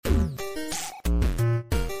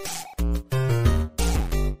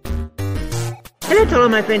Hello to all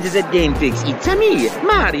my friends at Game Fix. It's me,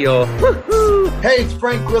 Mario. Woohoo! Hey, it's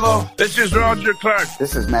Frank Grillo. This is Roger Clark.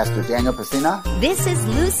 This is Master Daniel Pacina. This is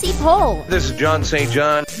Lucy Pohl. This is John St.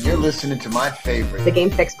 John. You're listening to my favorite, the Game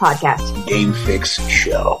Fix podcast. Game Fix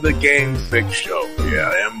Show. The Game Fix Show. Yeah,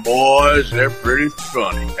 them boys, they're pretty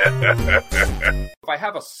funny. If I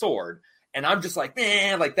have a sword and I'm just like,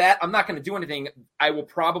 man, like that, I'm not going to do anything. I will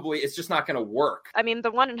probably, it's just not going to work. I mean,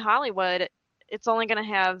 the one in Hollywood, it's only going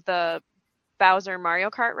to have the Bowser Mario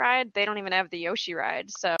Kart ride. They don't even have the Yoshi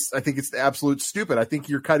ride. So I think it's absolute stupid. I think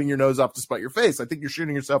you're cutting your nose off to spite your face. I think you're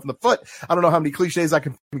shooting yourself in the foot. I don't know how many cliches I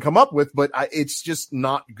can come up with, but it's just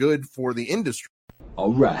not good for the industry.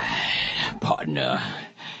 All right, partner.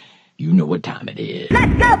 You know what time it is.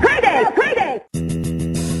 Let's go Payday! Payday!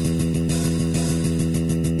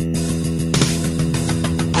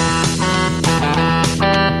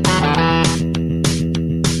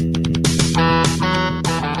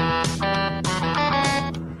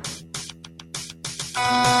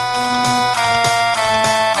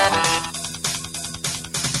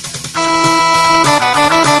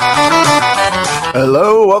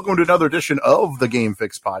 Hello, welcome to another edition of the Game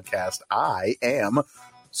Fix podcast. I am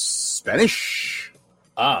Spanish.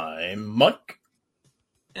 I'm Mike.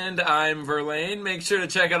 And I'm Verlaine. Make sure to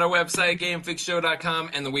check out our website,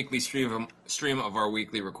 GameFixShow.com, and the weekly stream of our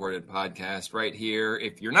weekly recorded podcast right here.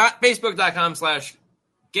 If you're not,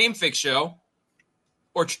 Facebook.com/GameFixShow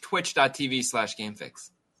or Twitch.tv/GameFix.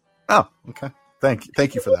 Oh, okay.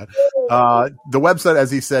 Thank you for that. The website, as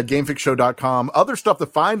he said, GameFixShow.com. Other stuff to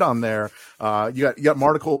find on there. You got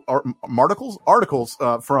articles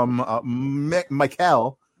from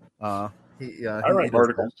Michael. I write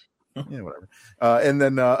articles. Yeah, whatever. And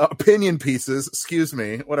then opinion pieces. Excuse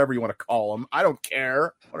me, whatever you want to call them. I don't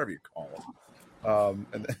care. Whatever you call them.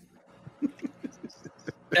 And then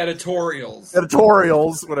Editorials,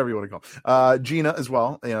 whatever you want to call them. Gina as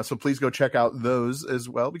well. Yeah, so please go check out those as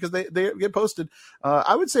well because they get posted.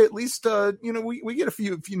 I would say at least we get a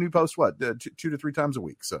few new posts 2 to 3 times a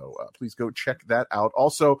week. So please go check that out.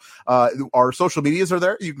 Also, our social medias are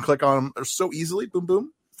there. You can click on them so easily. Boom,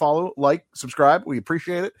 boom. Follow, like, subscribe. We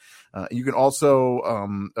appreciate it. You can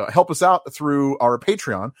also help us out through our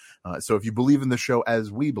Patreon. So if you believe in the show as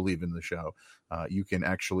we believe in the show, you can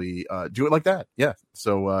actually do it like that. Yeah.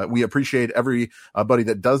 So we appreciate everybody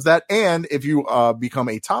that does that. And if you become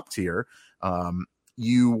a top tier,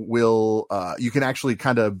 you can actually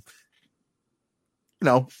kind of,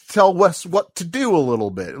 tell us what to do a little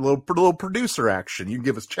bit, a little producer action. You can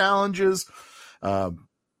give us challenges,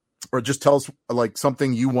 or just tell us like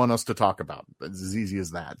something you want us to talk about. It's as easy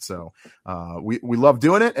as that. So we love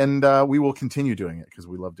doing it, and we will continue doing it because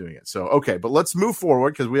we love doing it. So okay, but let's move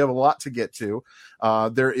forward because we have a lot to get to.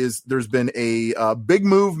 There's been a big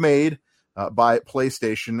move made by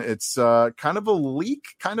PlayStation. It's kind of a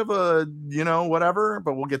leak, kind of a whatever,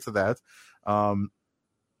 but we'll get to that.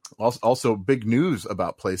 Also, big news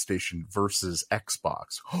about PlayStation versus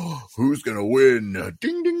Xbox. Who's gonna win?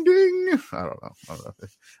 Ding, ding, ding. I don't know.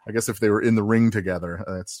 I guess if they were in the ring together,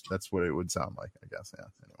 that's what it would sound like. I guess. Yeah.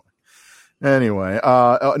 Anyway.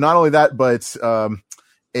 Not only that, but a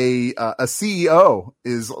CEO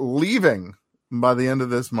is leaving by the end of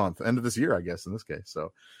this year, I guess in this case.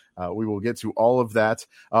 So we will get to all of that.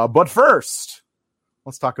 But first,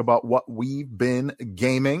 let's talk about what we've been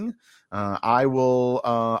gaming. I will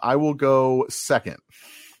go second.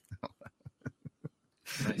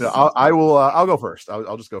 Nice. No, I'll go first.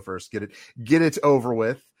 I'll just go first. Get it over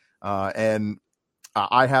with. And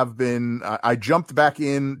I have been. I jumped back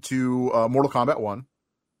into Mortal Kombat 1.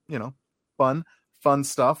 Fun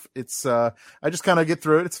stuff. It's I just kind of get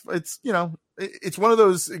through it. It's one of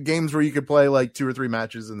those games where you could play like 2 or 3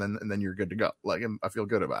 matches and then you're good to go. Like I feel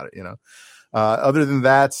good about it. Other than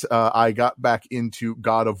that, I got back into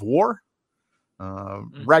God of War,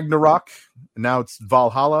 Ragnarok. Now it's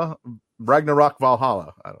Valhalla. Ragnarok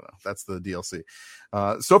Valhalla. I don't know. That's the DLC.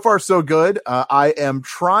 So far, so good. I am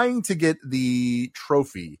trying to get the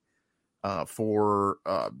trophy for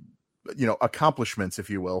accomplishments,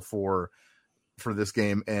 if you will, for this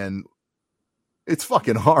game, and it's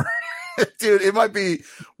fucking hard. Dude, it might be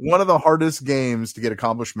one of the hardest games to get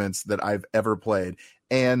accomplishments that I've ever played,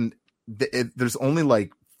 and there's only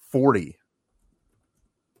like 40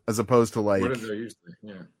 as opposed to like, what is there usually?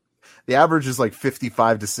 Yeah, the average is like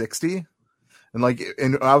 55 to 60. And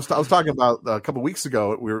I was talking about a couple of weeks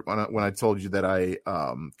ago, when I told you that I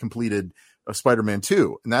completed Spider-Man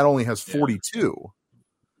 2, and that only has 42.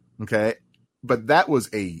 Yeah. Okay. But that was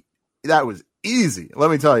easy. Let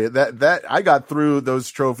me tell you that I got through those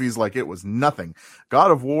trophies like it was nothing.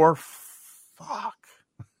 God of War, fuck.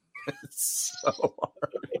 It's so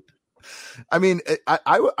hard. I mean,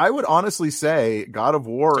 I would honestly say God of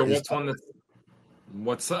War. So is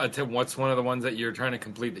what's one of the ones that you're trying to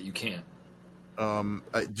complete that you can't?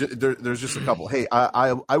 There's just a couple. Hey,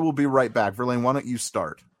 I will be right back. Verlaine, why don't you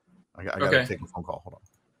start? I gotta take a phone call. Hold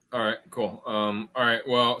on. All right, cool. All right.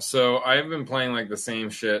 Well, so I've been playing like the same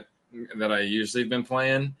shit that I usually have been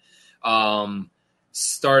playing.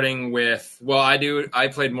 Starting with, I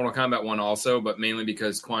played Mortal Kombat 1 also, but mainly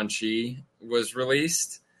because Quan Chi was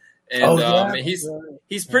released. And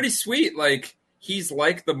he's pretty sweet. Like, he's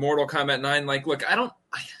like the Mortal Kombat 9. Like, look,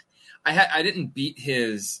 I didn't beat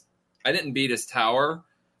his tower,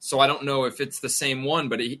 so I don't know if it's the same one,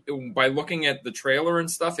 but by looking at the trailer and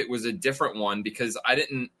stuff, it was a different one because I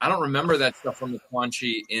don't remember that stuff from the Quan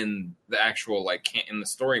Chi in the actual, like, in the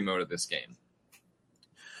story mode of this game.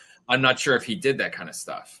 I'm not sure if he did that kind of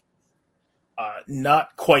stuff.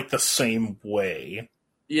 Not quite the same way.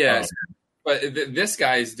 Yeah, but this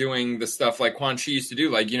guy's doing the stuff like Quan Chi used to do.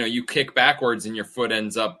 Like, you kick backwards and your foot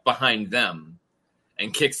ends up behind them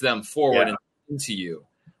and kicks them forward and into you.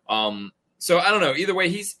 So I don't know. Either way,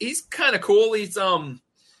 he's kind of cool. He's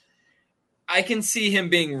I can see him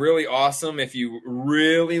being really awesome if you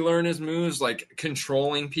really learn his moves. Like,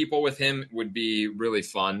 controlling people with him would be really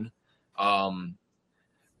fun.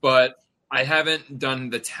 But I haven't done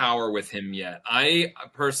the tower with him yet. I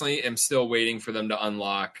personally am still waiting for them to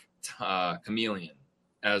unlock Chameleon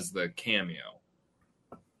as the cameo.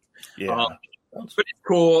 Yeah, but it's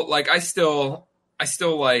cool. Like, I still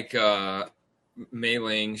like Mei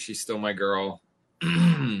Ling. She's still my girl.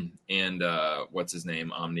 And what's his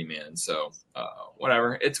name? Omni-Man. So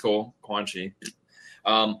whatever. It's cool. Quan Chi.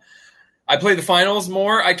 I play the finals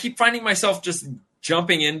more. I keep finding myself just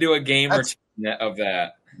jumping into a game or two of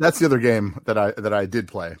that. That's the other game that I did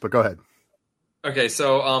play, but go ahead. Okay,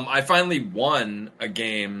 so I finally won a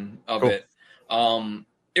game of it.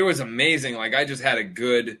 It was amazing. Like, I just had a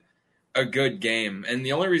good game, and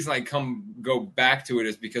the only reason I go back to it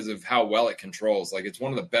is because of how well it controls. Like, it's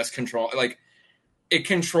one of the best control. Like, it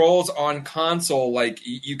controls on console. Like,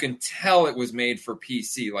 you can tell it was made for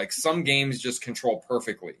PC. Like, some games just control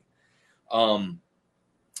perfectly.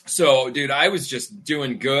 So, dude, I was just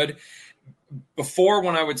doing good. Before,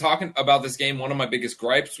 when I was talking about this game, one of my biggest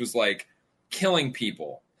gripes was, like, killing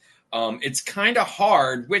people. It's kind of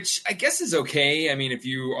hard, which I guess is okay. I mean, if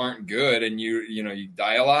you aren't good and you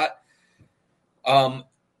die a lot,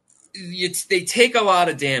 they take a lot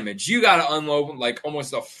of damage. You got to unload like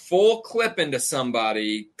almost a full clip into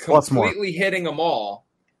somebody, completely hitting them all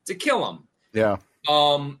to kill them. Yeah.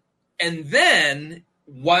 And then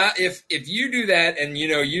if you do that, and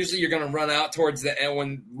usually you're going to run out towards the end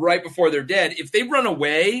when right before they're dead. If they run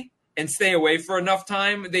away and stay away for enough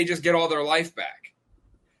time, they just get all their life back.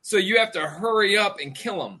 So you have to hurry up and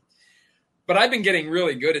kill them. But I've been getting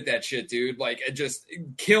really good at that shit, dude. Like, just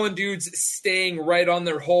killing dudes, staying right on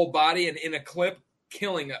their whole body, and in a clip,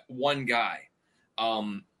 killing one guy.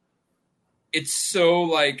 It's so,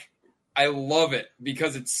 like, I love it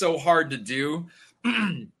because it's so hard to do.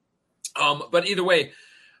 But either way,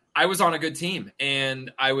 I was on a good team,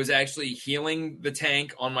 and I was actually healing the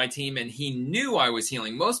tank on my team, and he knew I was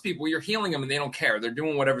healing. Most people, you're healing them, and they don't care. They're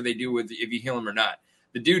doing whatever they do with if you heal them or not.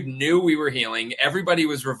 The dude knew we were healing. Everybody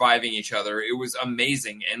was reviving each other. It was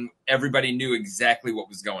amazing, and everybody knew exactly what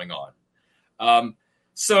was going on.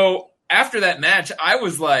 So after that match, I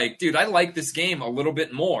was like, dude, I like this game a little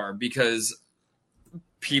bit more because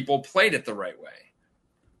people played it the right way.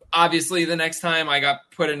 Obviously, the next time I got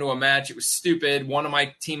put into a match, it was stupid. One of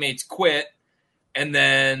my teammates quit, and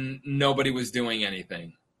then nobody was doing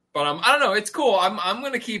anything. But I don't know. It's cool. I'm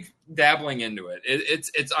going to keep dabbling into it.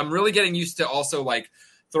 It's I'm really getting used to also like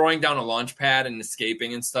throwing down a launch pad and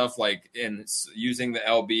escaping and stuff, like and using the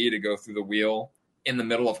LB to go through the wheel in the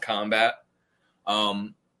middle of combat.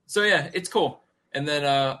 So yeah, it's cool. And then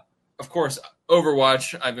of course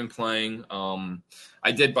Overwatch I've been playing.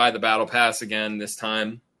 I did buy the battle pass again this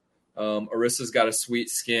time. Orissa's got a sweet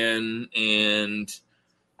skin, and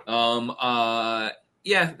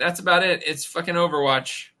yeah, that's about it. It's fucking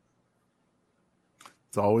Overwatch.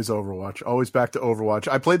 It's always Overwatch. Always back to Overwatch.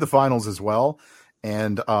 I played the finals as well,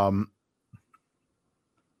 and I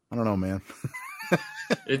don't know, man.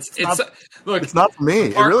 It's look, it's not for me.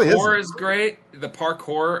 It really is. Parkour is great. The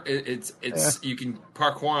parkour, it's you can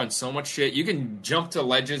parkour on so much shit. You can jump to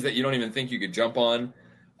ledges that you don't even think you could jump on.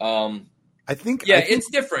 I think it's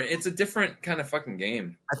different. It's a different kind of fucking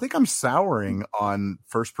game. I think I'm souring on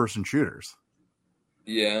first-person shooters.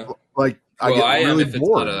 Yeah, like I get really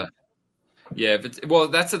bored.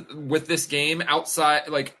 That's with this game outside.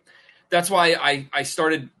 Like, that's why I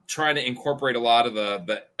started trying to incorporate a lot of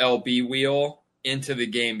the LB wheel into the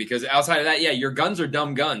game, because outside of that, yeah, your guns are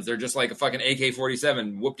dumb guns. They're just like a fucking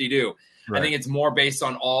AK-47, whoop-de-doo. Right. I think it's more based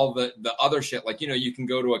on all the other shit. Like, you can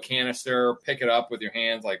go to a canister, pick it up with your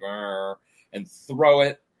hands, like, and throw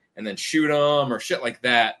it, and then shoot them or shit like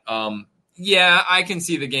that. Yeah, I can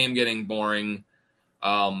see the game getting boring.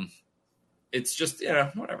 It's just,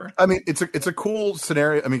 whatever. I mean, it's a cool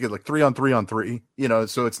scenario. I mean, like 3-on-3-on-3,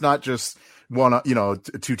 so it's not just one,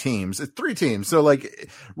 two teams. It's 3 teams. So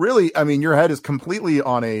like, really, I mean, your head is completely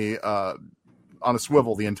on a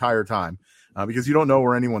swivel the entire time. Because you don't know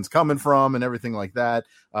where anyone's coming from and everything like that.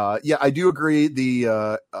 Yeah, I do agree.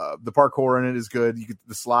 The parkour in it is good. You get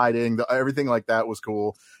the sliding, everything like that was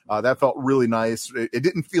cool. That felt really nice. It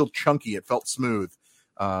didn't feel chunky. It felt smooth.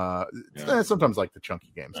 Sometimes like the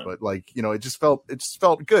chunky games, but like, it just felt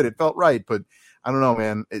good. It felt right. But I don't know,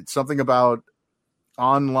 man. It's something about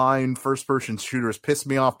online first person shooters pissed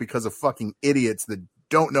me off because of fucking idiots that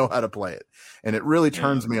don't know how to play it. And it really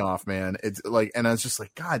turns me off, man. It's like, and I was just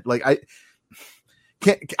like, God, like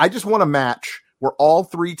I just want a match where all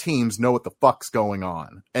 3 teams know what the fuck's going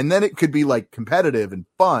on. And then it could be like competitive and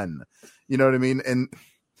fun. You know what I mean? And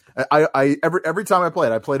I every time I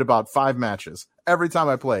played about 5 matches. Every time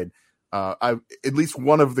I played, at least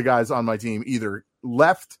one of the guys on my team either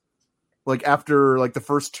left like after like the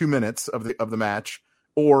first 2 minutes of the match,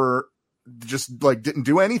 or just like didn't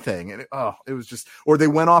do anything. And it was just, or they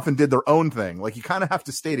went off and did their own thing. Like, you kind of have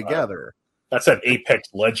to stay together. That's that Apex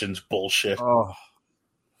Legends bullshit. Oh,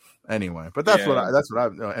 anyway, but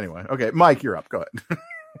anyway. Okay, Mike, you're up. Go ahead.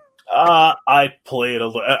 I played a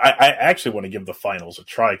little. I actually want to give the finals a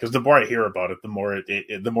try, because the more I hear about it, the more it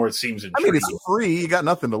seems intriguing. I mean, it's free. You got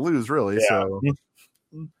nothing to lose, really. Yeah. So,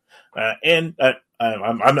 and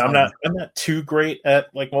I'm not too great at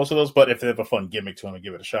like most of those, but if they have a fun gimmick to them, I'll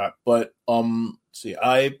give it a shot. But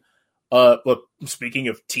look, speaking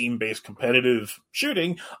of team-based competitive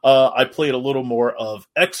shooting, I played a little more of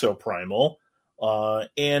Exoprimal,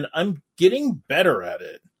 and I'm getting better at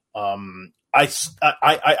it. I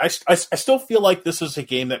still feel like this is a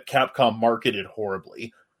game that Capcom marketed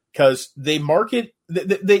horribly, because they marketed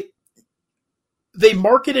it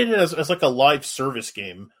as like a live service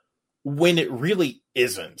game when it really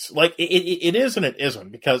isn't. Like, it is and it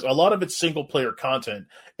isn't, because a lot of its single player content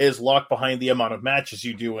is locked behind the amount of matches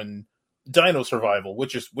you do in Dino Survival,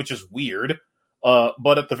 which is weird.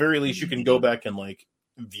 But at the very least, you can go back and like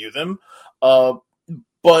view them.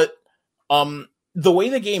 But the way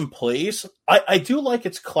the game plays, I do like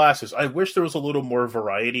its classes. I wish there was a little more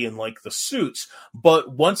variety in like the suits.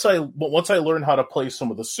 But once I learned how to play some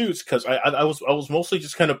of the suits, because I was mostly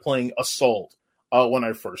just kind of playing Assault when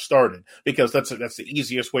I first started, because that's the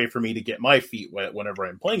easiest way for me to get my feet wet whenever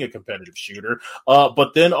I'm playing a competitive shooter.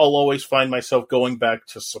 But then I'll always find myself going back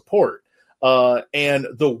to Support. And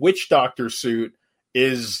the Witch Doctor suit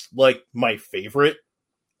is like my favorite.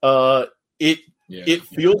 It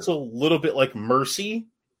feels a little bit like Mercy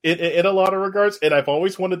in a lot of regards, and I've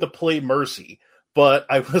always wanted to play Mercy, but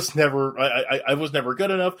I was never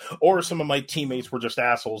good enough, or some of my teammates were just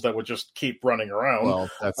assholes that would just keep running around. Well,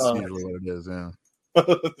 that's usually what it is, yeah.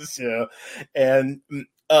 Yeah, and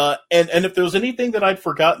if there was anything that I'd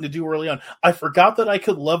forgotten to do early on, I forgot that I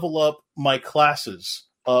could level up my classes.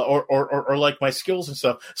 Or like my skills and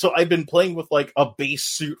stuff. So I've been playing with like a base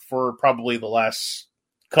suit for probably the last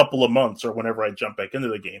couple of months, or whenever I jump back into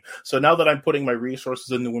the game. So now that I'm putting my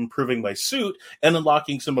resources into improving my suit and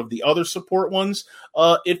unlocking some of the other support ones,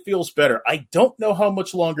 it feels better. I don't know how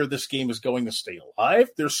much longer this game is going to stay alive.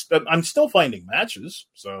 I'm still finding matches.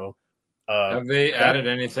 So have they added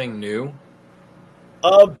anything new?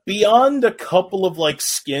 Beyond a couple of like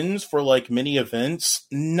skins for like mini events,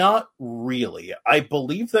 not really. I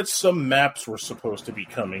believe that some maps were supposed to be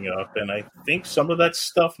coming up, and I think some of that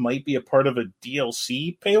stuff might be a part of a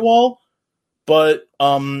DLC paywall. But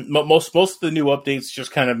most of the new updates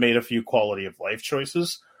just kind of made a few quality of life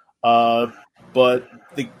choices. But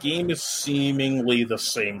the game is seemingly the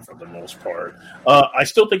same for the most part. I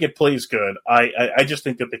still think it plays good. I just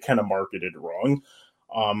think that they kind of marketed wrong.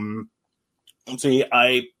 Let's see,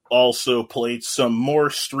 I also played some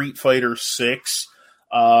more Street Fighter 6,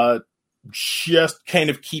 just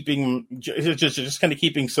kind of keeping, just kind of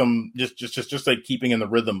keeping some, just like keeping in the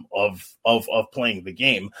rhythm of playing the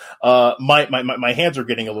game. My hands are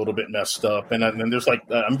getting a little bit messed up, and then there's like,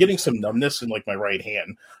 I'm getting some numbness in like my right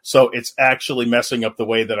hand. So it's actually messing up the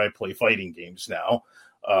way that I play fighting games now.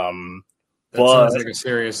 That sounds like a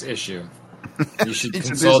serious issue. You should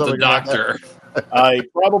consult a doctor. I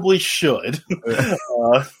probably should.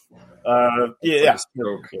 Yeah.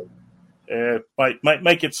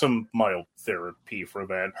 Might get some mild therapy for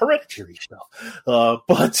that. Hereditary stuff.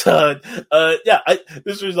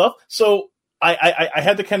 This was up. So I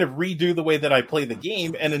had to kind of redo the way that I play the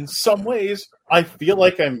game, and in some ways, I feel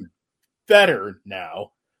like I'm better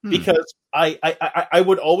now because I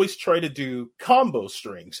would always try to do combo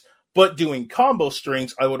strings, but doing combo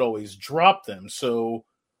strings, I would always drop them. So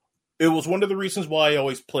it was one of the reasons why I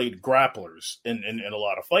always played grapplers in a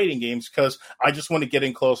lot of fighting games, because I just want to get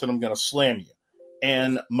in close and I'm going to slam you.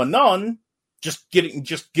 And Manon, just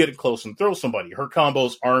get close and throw somebody. Her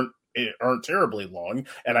combos aren't terribly long,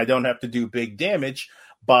 and I don't have to do big damage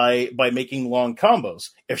by making long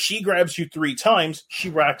combos. If she grabs you 3 times, she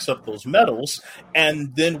racks up those medals,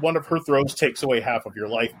 and then one of her throws takes away half of your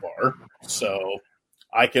life bar. So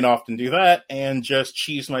I can often do that and just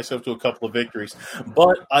cheese myself to a couple of victories.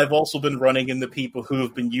 But I've also been running into people who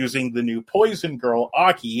have been using the new Poison Girl,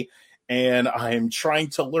 Aki, and I'm trying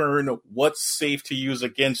to learn what's safe to use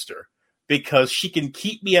against her, because she can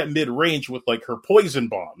keep me at mid-range with, like, her poison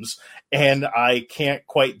bombs, and I can't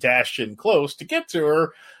quite dash in close to get to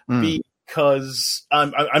her because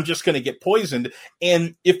I'm just going to get poisoned.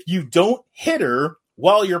 And if you don't hit her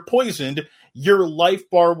while you're poisoned, your life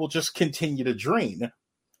bar will just continue to drain.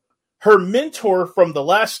 Her mentor from the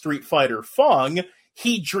last Street Fighter, Fong,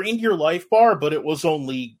 he drained your life bar, but it was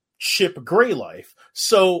only chip gray life.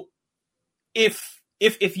 So if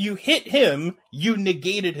you hit him, you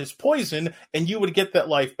negated his poison, and you would get that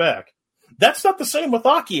life back. That's not the same with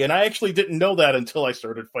Aki, and I actually didn't know that until I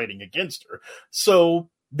started fighting against her. So,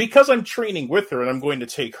 because I'm training with her and I'm going to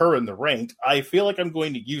take her in the ranked, I feel like I'm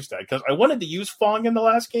going to use that, because I wanted to use Fong in the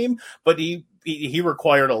last game, but he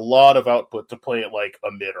required a lot of output to play at like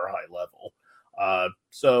a mid or high level.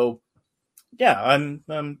 So, yeah, I'm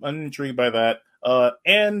intrigued by that.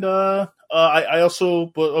 I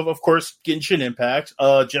also, of course, Genshin Impact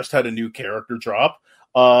just had a new character drop.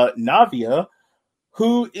 Navia,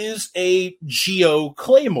 who is a Geo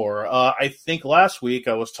Claymore. I think last week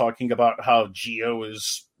I was talking about how Geo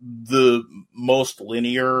is the most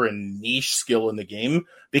linear and niche skill in the game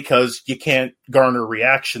because you can't garner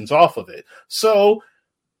reactions off of it. So,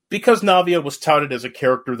 because Navia was touted as a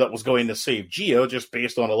character that was going to save Geo, just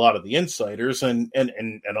based on a lot of the insiders and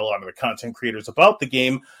a lot of the content creators about the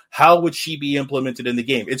game, how would she be implemented in the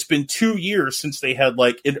game? It's been 2 years since they had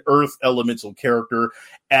like an Earth Elemental character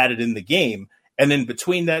added in the game. And in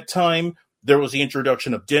between that time, there was the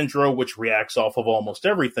introduction of Dendro, which reacts off of almost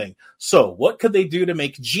everything. So what could they do to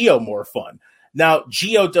make Geo more fun? Now,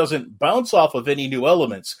 Geo doesn't bounce off of any new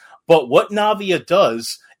elements, but what Navia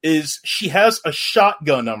does is she has a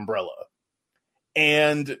shotgun umbrella.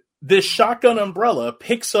 And this shotgun umbrella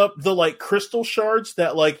picks up the like crystal shards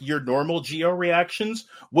that like your normal Geo reactions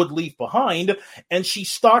would leave behind, and she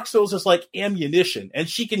stocks those as like ammunition, and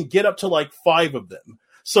she can get up to like 5 of them.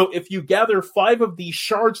 So if you gather 5 of these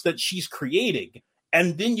shards that she's creating,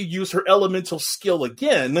 and then you use her elemental skill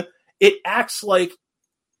again, it acts like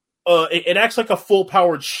a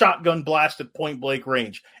full-powered shotgun blast at point-blank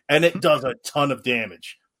range, and it does a ton of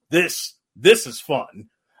damage. This is fun.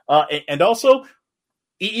 And also,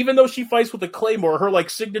 even though she fights with a claymore, her like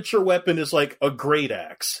signature weapon is like a great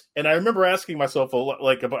axe. And I remember asking myself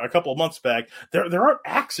about a couple of months back, there aren't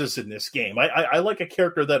axes in this game. I like a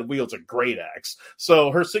character that wields a great axe.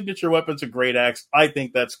 So her signature weapon's a great axe. I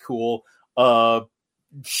think that's cool.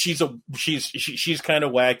 She's kind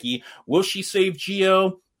of wacky. Will she save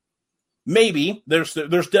Geo? Maybe. There's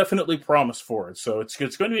definitely promise for it. So it's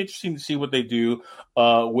going to be interesting to see what they do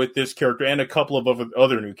with this character and a couple of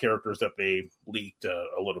other new characters that they leaked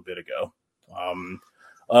a little bit ago.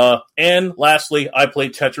 And lastly, I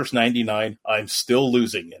played Tetris 99. I'm still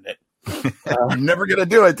losing in it. I'm never going to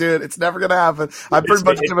do it, dude. It's never going to happen. I've pretty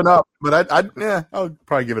much given up, but I'll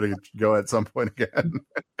probably give it a go at some point again.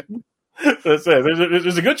 That's it.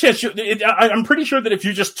 There's a good chance. I'm pretty sure that if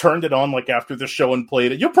you just turned it on like after the show and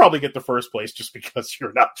played it, you'll probably get the first place just because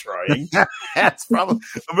you're not trying. That's probably.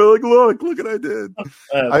 I'll be like, look what I did.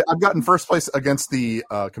 I've gotten first place against the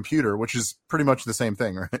computer, which is pretty much the same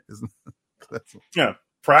thing, right? Yeah,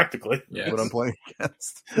 practically. Yes. What I'm playing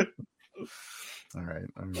against. All right.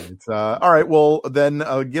 All right. Well, then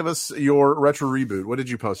give us your retro reboot. What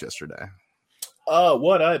did you post yesterday?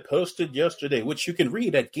 What I posted yesterday, which you can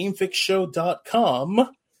read at GameFixShow.com,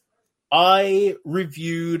 I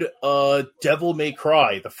reviewed Devil May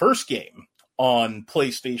Cry, the first game on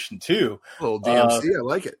PlayStation 2. A little DMC, I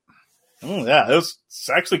like it. Yeah, it's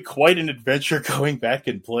actually quite an adventure going back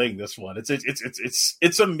and playing this one.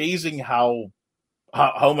 It's amazing how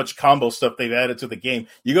much combo stuff they've added to the game.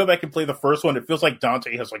 You go back and play the first one, it feels like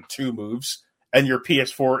Dante has like 2 moves, and your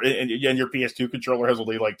PS4 and your PS2 controller has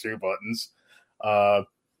only like 2 buttons.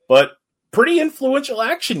 But pretty influential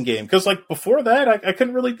action game, because like before that, I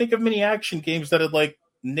couldn't really think of many action games that had like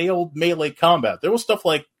nailed melee combat. There was stuff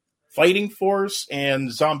like Fighting Force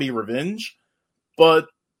and Zombie Revenge, but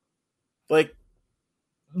like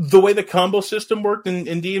the way the combo system worked in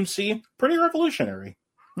DMC, pretty revolutionary.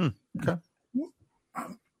 Okay.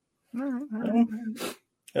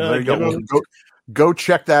 There you go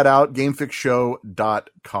check that out,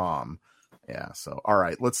 gamefixshow.com. Yeah, so all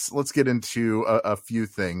right, let's get into a few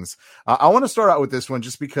things. I want to start out with this one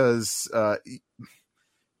just because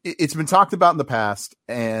it's been talked about in the past,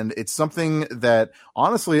 and it's something that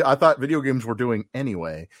honestly I thought video games were doing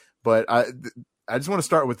anyway, but I just want to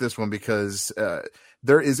start with this one because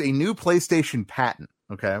there is a new PlayStation patent,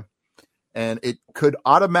 okay? And it could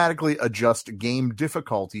automatically adjust game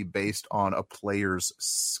difficulty based on a player's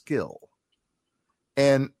skill.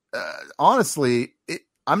 And honestly,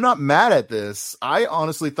 I'm not mad at this. I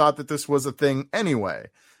honestly thought that this was a thing anyway.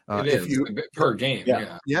 It is per game.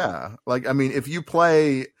 Yeah. Like, I mean, if you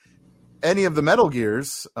play any of the Metal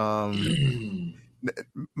Gears,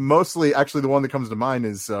 mostly actually the one that comes to mind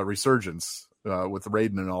is Resurgence with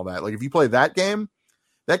Raiden and all that. Like, if you play that game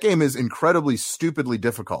is incredibly stupidly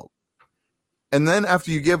difficult. And then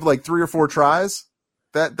after you give like 3 or 4 tries,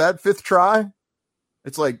 that 5th try,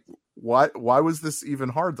 it's like, why was this even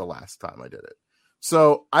hard the last time I did it?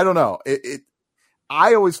 So I don't know.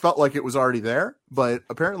 I always felt like it was already there, but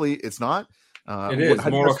apparently it's not. It is.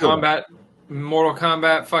 Mortal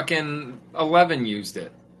Kombat fucking 11 used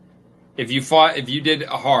it. If you did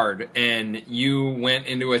hard and you went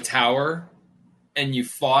into a tower and you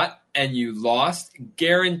fought and you lost,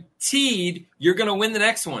 guaranteed you're going to win the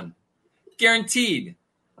next one. Guaranteed.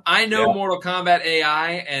 I know Mortal Kombat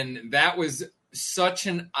AI, and that was such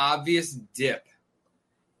an obvious dip.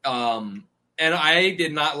 And I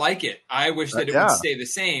did not like it. I wish that it would stay the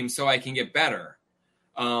same so I can get better.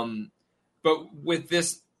 But with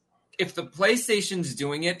this, if the PlayStation's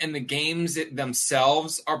doing it and the games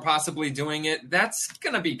themselves are possibly doing it, that's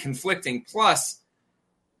going to be conflicting. Plus,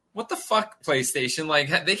 what the fuck, PlayStation?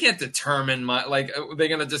 Like, they can't determine they're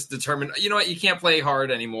going to just determine, you know what, you can't play hard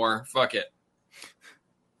anymore. Fuck it.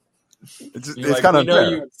 It's kind of fair.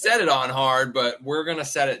 You set it on hard, but we're going to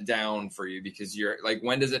set it down for you because you're like,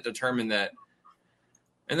 when does it determine that?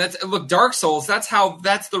 And look, Dark Souls, that's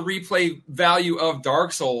the replay value of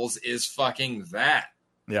Dark Souls is fucking that.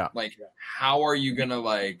 Yeah. Like, how are you going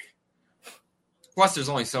to plus there's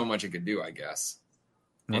only so much it could do, I guess.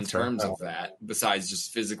 In terms of that, besides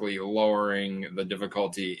just physically lowering the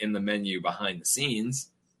difficulty in the menu behind the scenes,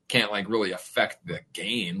 can't really affect the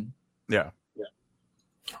game. Yeah.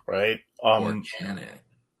 Right. Or can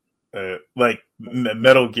it? Like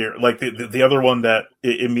Metal Gear, like the other one that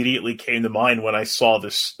immediately came to mind when I saw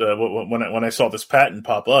this when I saw this patent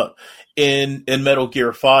pop up in Metal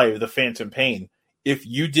Gear 5, the Phantom Pain. If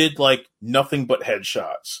you did nothing but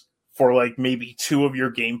headshots for maybe 2 of your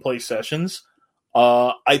gameplay sessions,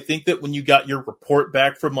 I think that when you got your report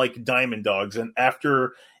back from Diamond Dogs, and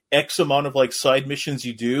after X amount of side missions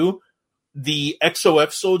you do, the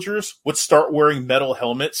XOF soldiers would start wearing metal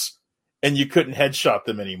helmets, and you couldn't headshot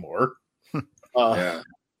them anymore. Yeah,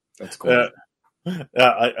 that's cool.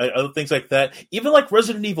 Things like that. Even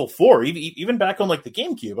Resident Evil 4, even back on the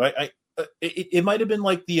GameCube, it might have been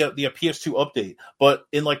the PS2 update, but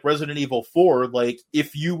in Resident Evil 4,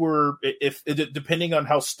 if depending on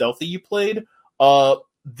how stealthy you played,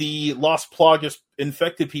 the Lost Plagas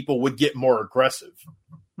infected people would get more aggressive.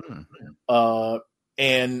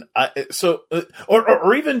 And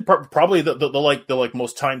or even probably the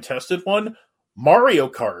most time tested one, Mario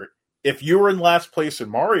Kart. If you were in last place in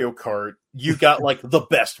Mario Kart, you got the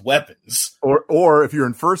best weapons. Or if you're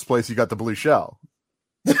in first place, you got the blue shell.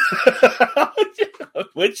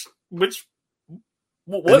 Which what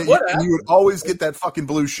you would always get that fucking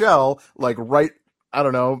blue shell right, I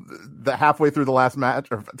don't know, the halfway through the last match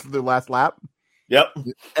or through the last lap. Yep.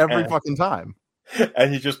 Every fucking time.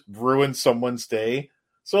 And you just ruin someone's day.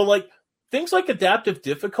 So things like adaptive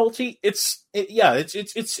difficulty, it's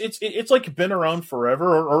been around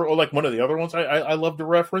forever. Or one of the other ones I love to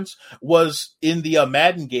reference was in the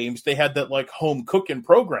Madden games. They had that home cooking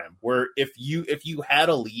program where if you had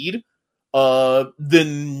a lead,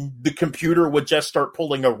 then the computer would just start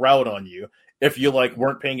pulling a route on you. If you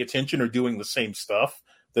weren't paying attention or doing the same stuff,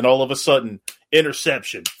 then all of a sudden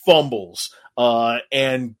interception, fumbles,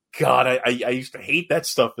 and God, I used to hate that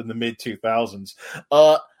stuff in the mid 2000s.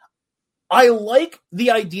 I like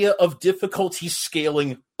the idea of difficulty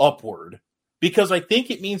scaling upward because I think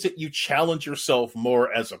it means that you challenge yourself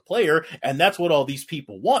more as a player, and that's what all these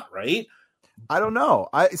people want, right? I don't know.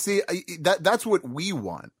 That's what we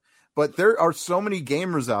want. But there are so many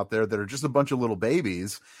gamers out there that are just a bunch of little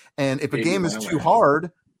babies, and if a game is too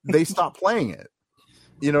hard, they stop playing it.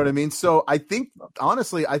 You know what I mean? So I think,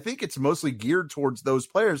 honestly, it's mostly geared towards those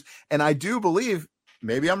players, and I do believe,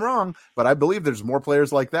 maybe I'm wrong, but I believe there's more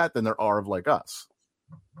players like that than there are of like us.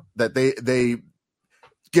 That they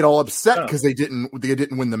get all upset because they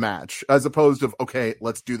didn't win the match, as opposed to, okay,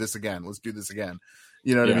 let's do this again.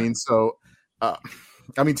 You know what I mean? So,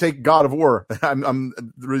 take God of War. I'm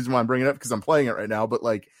the reason why I'm bringing it up because I'm playing it right now. But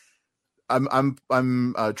like, I'm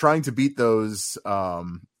trying to beat those.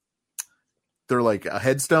 They're like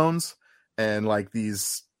headstones and like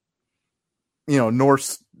these,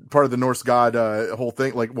 Norse part of the Norse god whole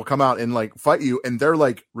thing. Like will come out and like fight you, and they're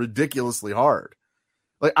like ridiculously hard.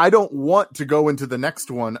 Like I don't want to go into the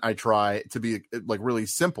next one I try to be like really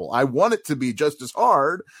simple. I want it to be just as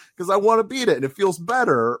hard because I want to beat it, and it feels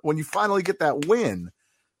better when you finally get that win.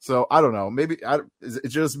 So I don't know. Maybe is it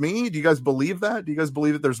just me? Do you guys believe that? Do you guys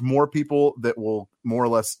believe that there's more people that will more or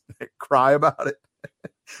less cry about it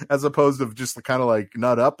as opposed to just kind of like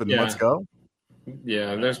nut up and let's go?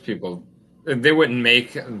 Yeah, there's people. They wouldn't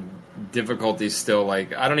make difficulties still.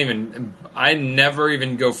 Like I never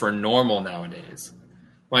even go for normal nowadays.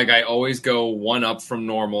 Like I always go one up from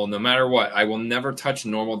normal, no matter what. I will never touch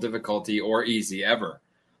normal difficulty or easy ever.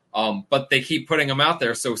 But they keep putting them out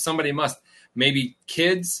there, so somebody must. Maybe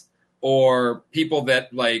kids or people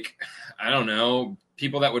that like, I don't know,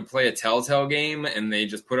 people that would play a Telltale game and they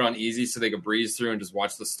just put it on easy so they could breeze through and just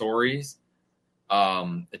watch the stories.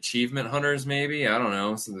 Achievement hunters, maybe. I don't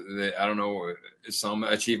know. So I don't know. Some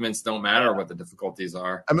achievements don't matter what the difficulties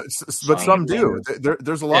are. I mean, but some do.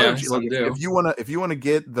 There's a lot of some do. If you want to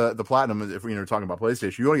get the platinum, if we're talking about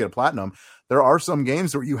PlayStation, you want to get a platinum. There are some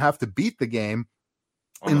games where you have to beat the game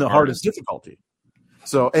in the hardest difficulty.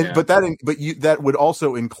 So, that would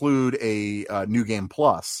also include a new game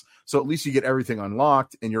plus. So at least you get everything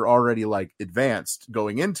unlocked and you're already like advanced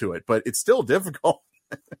going into it, but it's still difficult.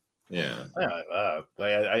 I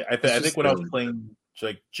think when I was playing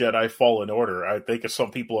like Jedi Fallen Order, I think some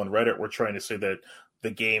people on Reddit were trying to say that the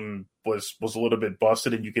game was a little bit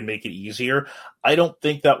busted and you can make it easier. I don't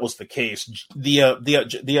think that was the case. The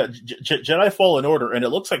Jedi Fallen Order and it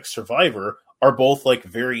looks like Survivor are both like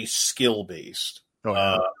very skill based.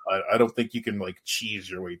 I don't think you can like cheese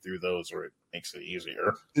your way through those, or it makes it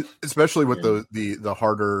easier, especially with the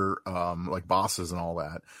harder like bosses and all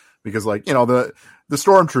that. Because like the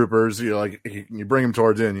stormtroopers, like you bring them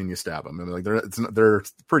towards in and you stab them, and like they're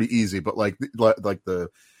pretty easy. But like the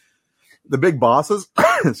big bosses,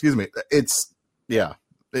 excuse me,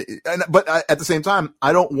 but at the same time,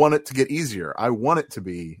 I don't want it to get easier. I want it to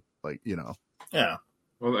be like yeah.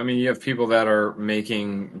 Well, I mean, you have people that are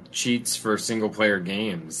making cheats for single-player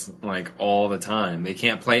games, like, all the time. They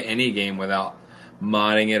can't play any game without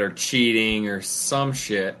modding it or cheating or some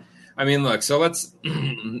shit. I mean, look, so let's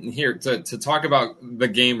here to talk about the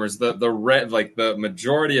gamers, the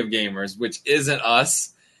majority of gamers, which isn't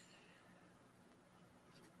us.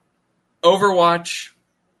 Overwatch,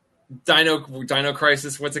 Dino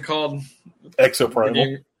Crisis, what's it called?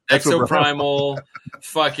 Exoprimal,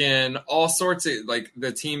 fucking all sorts of like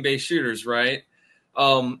the team-based shooters, right?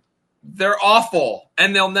 They're awful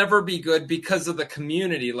and they'll never be good because of the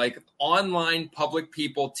community. Like online public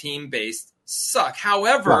people, team-based suck.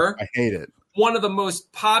 However, I hate it. One of the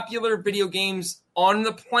most popular video games on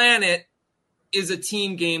the planet is a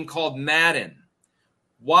team game called Madden.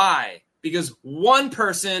 Why? Because one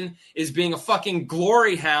person is being a fucking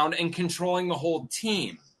glory hound and controlling the whole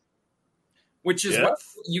team. Which is what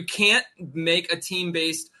you can't make a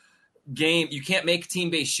team-based game. You can't make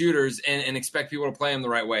team-based shooters and expect people to play them the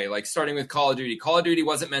right way. Like starting with Call of Duty. Call of Duty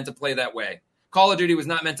wasn't meant to play that way. Call of Duty was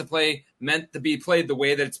not meant to be played the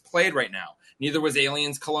way that it's played right now. Neither was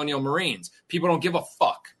Aliens, Colonial Marines. People don't give a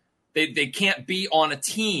fuck. They can't be on a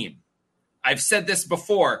team. I've said this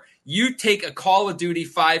before. You take a Call of Duty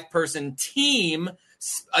 5-person team,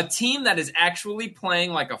 a team that is actually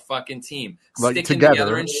playing like a fucking team, like sticking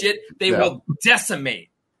together and shit, they will decimate.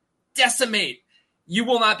 You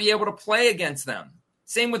will not be able to play against them.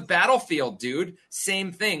 Same with Battlefield, dude.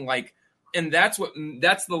 Same thing. Like, and that's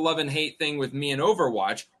the love and hate thing with me and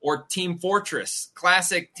Overwatch or Team Fortress,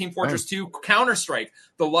 classic Team Fortress 2, Counter-Strike.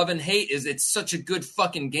 The love and hate is it's such a good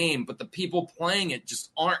fucking game, but the people playing it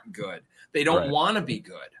just aren't good. They don't want to be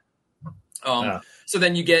good. So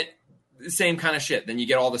then you get the same kind of shit. Then you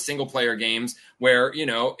get all the single player games where,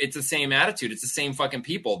 it's the same attitude. It's the same fucking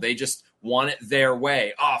people. They just want it their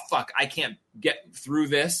way. Oh, fuck. I can't get through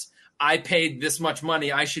this. I paid this much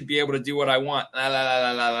money. I should be able to do what I want. La, la,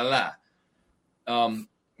 la, la, la, la.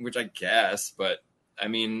 which I guess, but I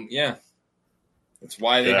mean, yeah, that's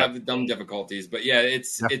why they have the dumb difficulties. But yeah,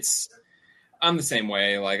 it's. I'm the same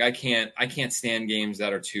way. Like I can't stand games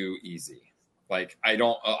that are too easy. Like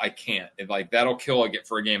I can't. Like that'll kill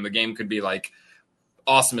for a game. The game could be like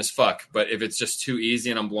awesome as fuck, but if it's just too easy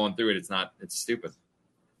and I'm blowing through it, it's stupid.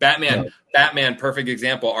 Batman, perfect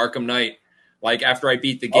example. Arkham Knight. Like after I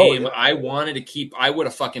beat the game, I would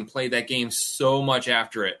have fucking played that game so much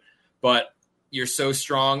after it, but you're so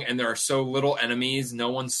strong and there are so little enemies.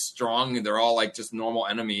 No one's strong. They're all like just normal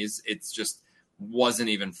enemies. It's just wasn't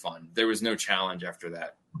even fun. There was no challenge after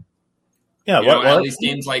that. Yeah. At least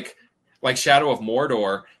games like Shadow of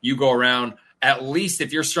Mordor, you go around, at least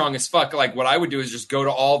if you're strong as fuck, like what I would do is just go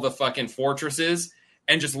to all the fucking fortresses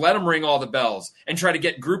and just let them ring all the bells and try to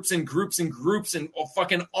get groups and groups and groups and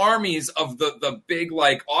fucking armies of the big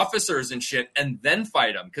like officers and shit and then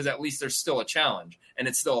fight them, because at least there's still a challenge and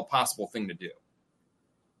it's still a possible thing to do.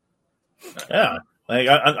 Yeah. Like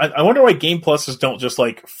I wonder why Game Pluses don't just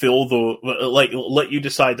like fill let you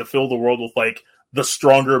decide to fill the world with like the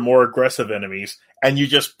stronger, more aggressive enemies, and you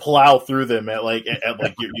just plow through them at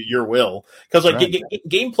your will. Because like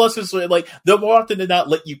Game Pluses, like they'll more often than not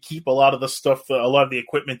let you keep a lot of the stuff, a lot of the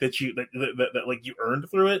equipment that like you earned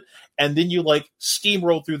through it, and then you like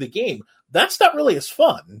steamroll through the game. That's not really as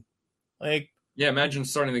fun. Like yeah, imagine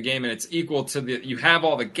starting the game and it's equal to you have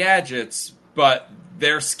all the gadgets, but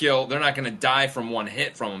their skill, they're not going to die from one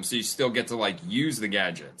hit from them, so you still get to like use the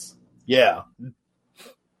gadgets. Yeah.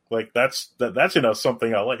 Like that's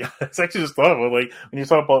something I like. It's actually just thought of like when you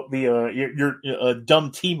talk about the your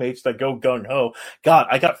dumb teammates that go gung ho. God,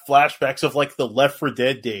 I got flashbacks of like the Left 4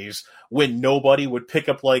 Dead days when nobody would pick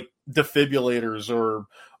up like defibrillators or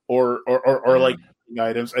like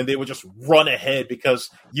items, and they would just run ahead because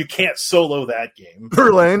you can't solo that game.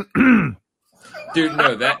 Verlaine. Dude,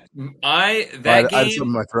 no, game. I had something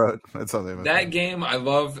in my throat. That's something. In my throat. Game, I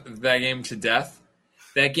love that game to death.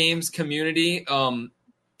 That game's community.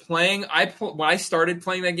 When I started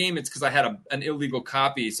playing that game, it's because I had an illegal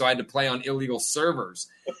copy, so I had to play on illegal servers.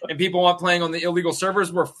 And people playing on the illegal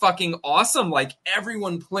servers were fucking awesome. Like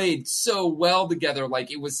everyone played so well together.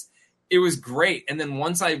 Like it was great. And then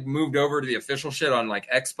once I moved over to the official shit on like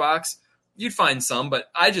Xbox, you'd find some, but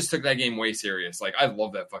I just took that game way serious. Like I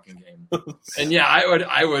love that fucking game. And yeah,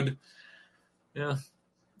 I would. Yeah.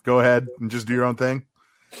 Go ahead and just do your own thing.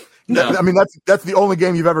 No. I mean, that's the only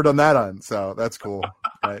game you've ever done that on, so that's cool.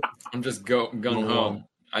 Right? I'm just gung ho.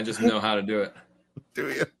 I just know how to do it. Do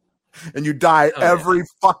you? And you die every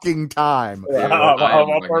fucking time. Dude,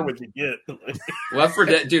 how far would you get? Left 4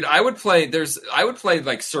 Dead, dude. I would play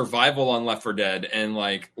like survival on Left 4 Dead and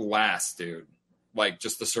like last, dude. Like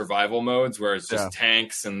just the survival modes where it's just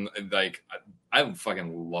tanks and like I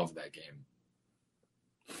fucking love that game.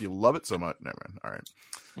 You love it so much, never mind. All right.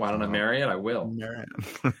 Why don't I marry it? I will. Marry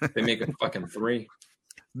it. They make a fucking 3.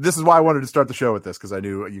 This is why I wanted to start the show with this, because I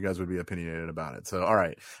knew you guys would be opinionated about it. So, all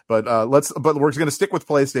right, but we're going to stick with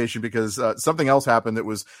PlayStation because something else happened that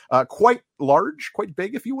was quite large, quite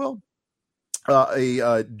big, if you will.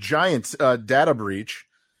 A giant data breach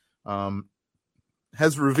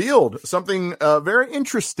has revealed something very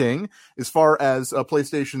interesting as far as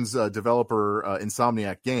PlayStation's developer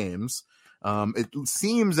Insomniac Games. It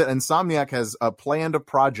seems that Insomniac has planned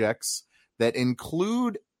projects that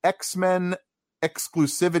include X-Men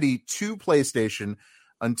exclusivity to PlayStation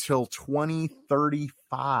until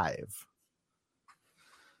 2035.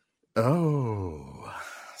 Oh,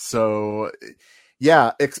 so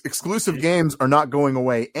yeah, exclusive games are not going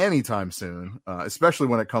away anytime soon, especially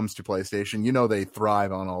when it comes to PlayStation. You know, they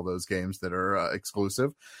thrive on all those games that are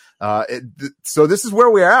exclusive. So this is where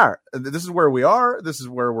we are. This is where we are. This is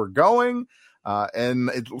where we're going. And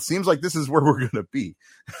it seems like this is where we're going to be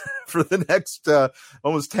for the next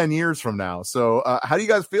almost 10 years from now. So how do you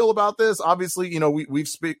guys feel about this? Obviously, you know, we've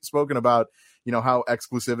spoken about, you know, how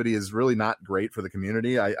exclusivity is really not great for the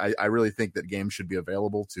community. I really think that games should be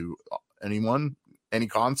available to anyone, any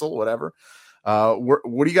console, whatever. What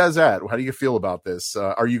are you guys at? How do you feel about this?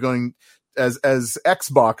 Are you going as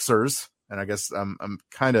Xboxers? And I guess I'm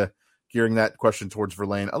kind of gearing that question towards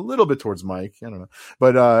Verlaine, a little bit towards Mike. I don't know,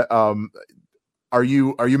 but are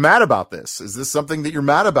you mad about this? Is this something that you're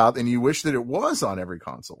mad about and you wish that it was on every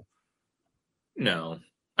console? No,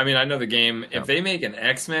 I mean I know the game. If they make an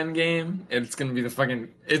X-Men game, it's gonna be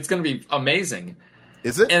it's gonna be amazing.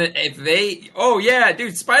 Is it? And if oh yeah,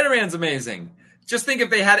 dude, Spider-Man's amazing. Just think if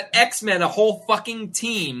they had X-Men, a whole fucking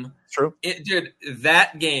team. True. Dude,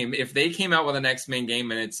 that game, if they came out with an X-Men game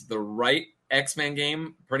and it's the right X-Men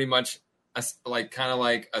game, pretty much kind of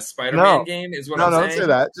like a Spider-Man game is what I'm saying. No, don't say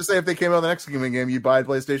that. Just say if they came out with the next game, you'd buy a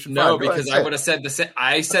PlayStation 5. No, because I would have said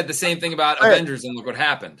I said the same thing about Avengers, and look what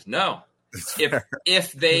happened. No.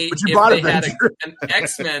 If they had an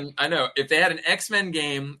X-Men, I know if they had an X-Men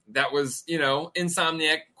game that was,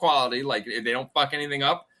 Insomniac quality, like if they don't fuck anything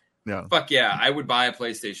up, fuck yeah, I would buy a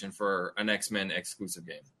PlayStation for an X-Men exclusive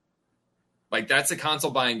game. Like that's a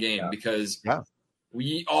console buying game because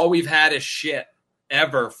we've had is shit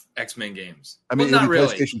ever X-Men games. I mean, not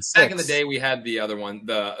really. Back in the day, we had the other one,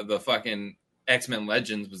 the fucking X-Men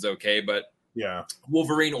Legends was okay, but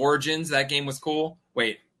Wolverine Origins, that game was cool.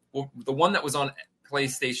 Wait. Well, the one that was on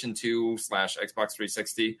PlayStation 2 / Xbox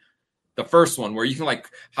 360, the first one where you can like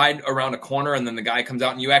hide around a corner and then the guy comes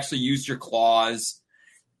out and you actually used your claws.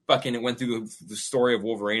 Fucking, it went through the story of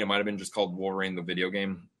Wolverine. It might have been just called Wolverine, the video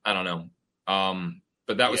game. I don't know.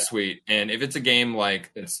 But that was sweet. And if it's a game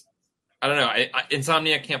like it's, I don't know,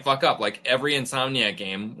 Insomniac can't fuck up. Like every Insomniac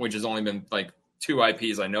game, which has only been like 2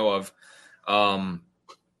 IPs I know of,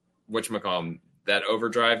 whatchamacallit, that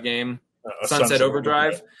Overdrive game. Sunset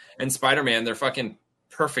Overdrive and Spider-Man, they're fucking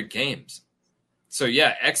perfect games. So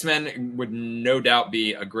yeah, X-Men would no doubt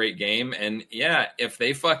be a great game. And yeah, if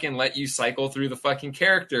they fucking let you cycle through the fucking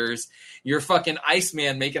characters, you're fucking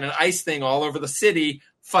Iceman making an ice thing all over the city.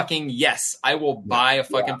 Fucking yes, I will buy a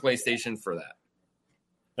fucking PlayStation for that.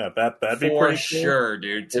 Yeah, that'd be for pretty sure, cool.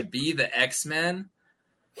 Dude. To be the X-Men.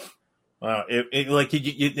 It would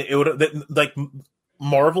like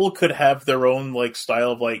Marvel could have their own like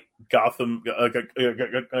style of like Gotham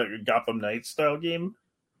Knights style game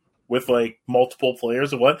with like multiple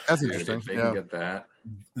players and what. That's interesting. They can get that.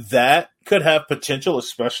 That could have potential,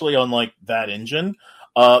 especially on like that engine.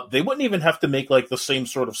 They wouldn't even have to make like the same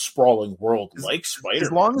sort of sprawling world like Spider-Man.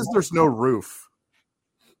 As long as there's no roof.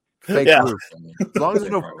 Fake roof. As long as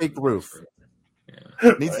there's no fake roof.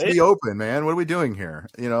 It needs to be open, man. What are we doing here?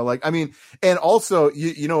 And also,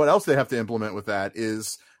 you know what else they have to implement with that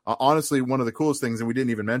is honestly one of the coolest things, and we didn't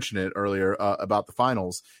even mention it earlier about the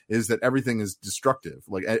finals, is that everything is destructive.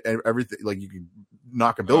 Like everything, like you can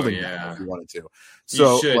knock a building down if you wanted to.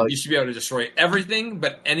 So you should be able to destroy everything,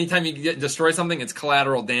 but anytime you destroy something, it's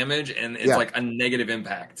collateral damage and it's like a negative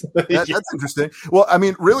impact. That's interesting. Well, I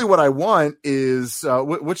mean, really, what I want is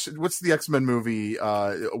what's the X-Men movie?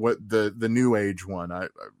 What the New Age one?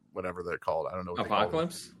 Whatever they're called. I don't know. What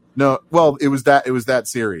Apocalypse? No. Well, it was that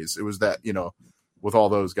series. It was that with all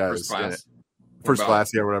those guys. First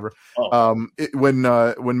class, whatever. Oh. When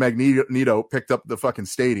Magneto picked up the fucking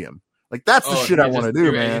stadium. Like that's the shit I want to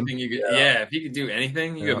do, man. If you could do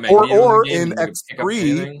anything, you could make or in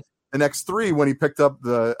X3 when he picked up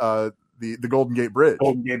the Golden Gate Bridge.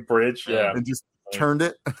 And just turned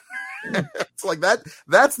it. It's like that.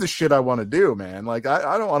 That's the shit I want to do, man. Like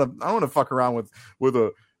I don't want to fuck around with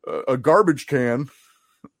a garbage can.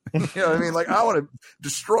 You know what I mean? Like I want to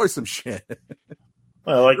destroy some shit.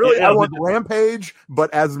 Well, like, really, I want Rampage,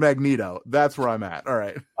 but as Magneto. That's where I'm at. All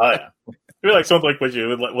right. Oh yeah. It'd be like something like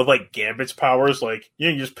with like Gambit's powers, like you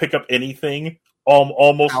can just pick up anything,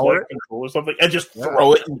 almost like control or something, and just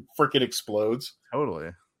throw it and freaking explodes. Totally.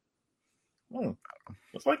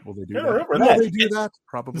 It's like, will they do that? Will they do that?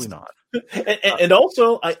 Probably not. And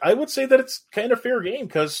also, I would say that it's kind of fair game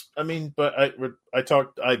because I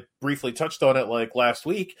briefly touched on it like last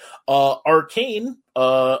week. Arcane,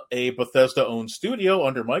 a Bethesda-owned studio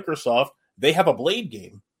under Microsoft, they have a Blade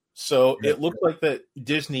game. So it looks like that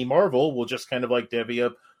Disney Marvel will just kind of like divvy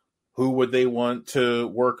up who would they want to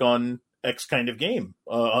work on X kind of game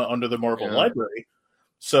under the Marvel library.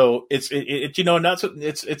 So it's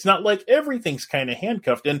not like everything's kind of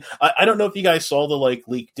handcuffed. And I don't know if you guys saw the like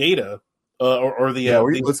leaked data or the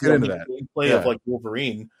let's get into that gameplay of like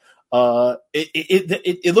Wolverine.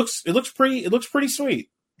 It looks pretty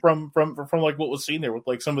sweet. From like what was seen there with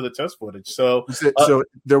like some of the test footage. So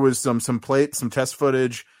there was some test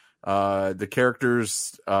footage, the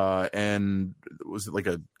characters, and was it like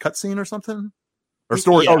a cutscene or something? Or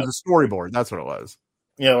story? Yeah. Oh, it was a storyboard. That's what it was.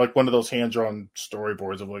 Yeah, like one of those hand-drawn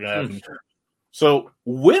storyboards of like that. So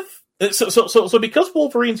because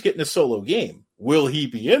Wolverine's getting a solo game, will he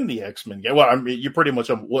be in the X-Men game? Well, I mean, you pretty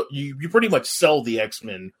much sell the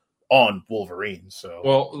X-Men on Wolverine.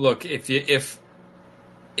 So look, if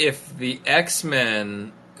the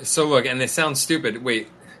X-Men, and they sound stupid. Wait,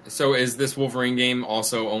 so is this Wolverine game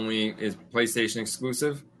also is PlayStation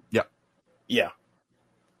exclusive? Yeah. Yeah.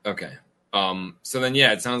 Okay. So then,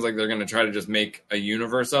 it sounds like they're going to try to just make a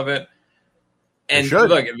universe of it. And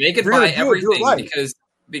look, they could buy everything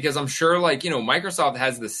because I'm sure, like, Microsoft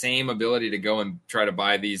has the same ability to go and try to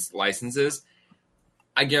buy these licenses.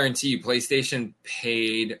 I guarantee you, PlayStation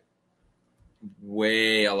paid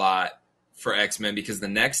way a lot for X-Men because the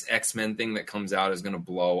next X-Men thing that comes out is going to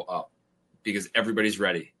blow up because everybody's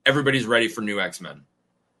ready. Everybody's ready for new X-Men.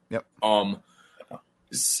 Yep. Oh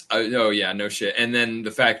yeah, no shit. And then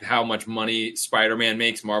the fact how much money Spider-Man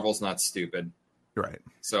makes, Marvel's not stupid. Right.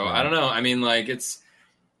 So Right. I don't know. I mean, like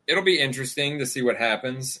it'll be interesting to see what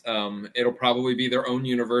happens. It'll probably be their own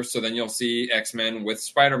universe. So then you'll see X-Men with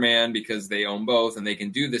Spider-Man because they own both and they can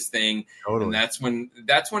do this thing. Totally. And that's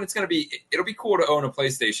when it's going to be, it'll be cool to own a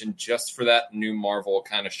PlayStation just for that new Marvel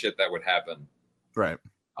kind of shit that would happen. Right.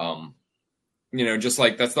 Just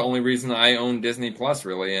like that's the only reason I own Disney Plus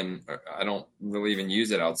really. And I don't really even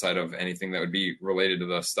use it outside of anything that would be related to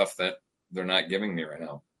the stuff that they're not giving me right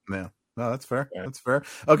now. Yeah. No, that's fair. Yeah. That's fair.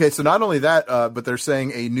 Okay, so not only that, but they're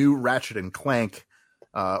saying a new Ratchet and Clank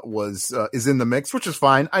is in the mix, which is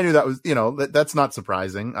fine. I knew that was, that's not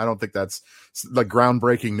surprising. I don't think that's like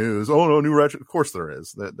groundbreaking news. Oh no, new Ratchet. Of course there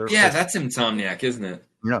is. That's Insomniac, isn't it?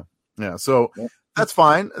 Yeah, yeah. So that's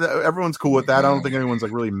fine. Everyone's cool with that. I don't think anyone's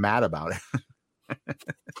like really mad about it.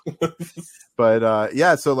 But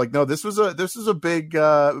yeah, so like no, this was a big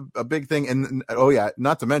thing, and oh yeah,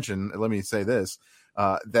 not to mention, let me say this.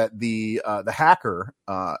 That the hacker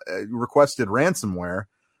requested ransomware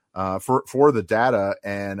for the data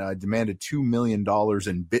and demanded $2 million in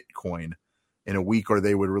Bitcoin in a week, or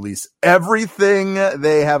they would release everything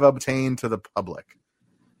they have obtained to the public.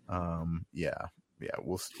 Yeah,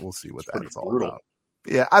 we'll see what that's all about.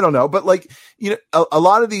 Yeah, I don't know, but like a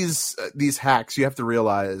lot of these hacks, you have to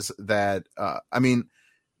realize that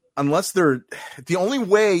unless the only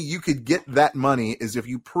way you could get that money is if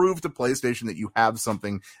you prove to PlayStation that you have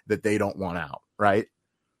something that they don't want out, right?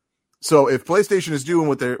 So if PlayStation is doing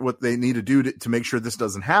what they need to do to make sure this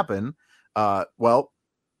doesn't happen, well,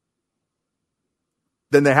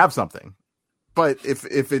 then they have something. But if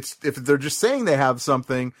they're just saying they have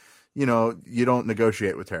something, you don't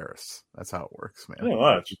negotiate with terrorists. That's how it works, man. Pretty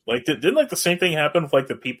much. Like, didn't like the same thing happen with like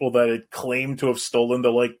the people that had claimed to have stolen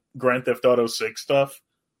the like Grand Theft Auto 6 stuff?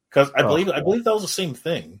 Because I believe that was the same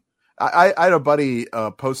thing. I had a buddy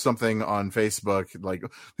post something on Facebook like,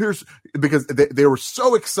 because they were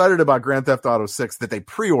so excited about Grand Theft Auto 6 that they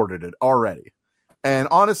pre-ordered it already. And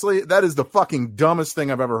honestly, that is the fucking dumbest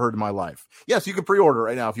thing I've ever heard in my life. Yes, you can pre-order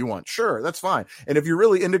right now if you want. Sure, that's fine. And if you're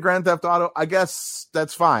really into Grand Theft Auto, I guess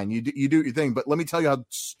that's fine. You do your thing. But let me tell you how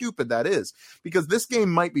stupid that is, because this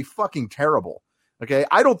game might be fucking terrible. Okay,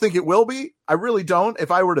 I don't think it will be. I really don't.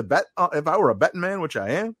 If I were to bet, if I were a betting man, which I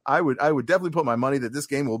am, I would definitely put my money that this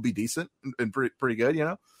game will be decent and pretty good,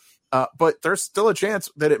 But there's still a chance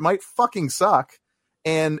that it might fucking suck.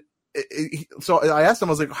 And so I asked him,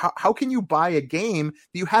 I was like, how can you buy a game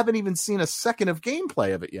that you haven't even seen a second of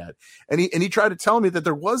gameplay of it yet? And he tried to tell me that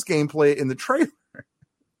there was gameplay in the trailer.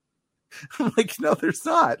 I'm like, no, there's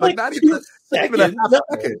not. Like not even a half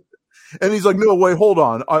second. And he's like, no, wait, hold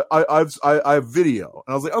on. I have video.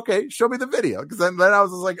 And I was like, okay, show me the video. Because then I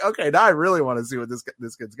was just like, okay, now I really want to see what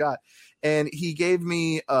this kid's got. And he gave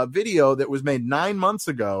me a video that was made 9 months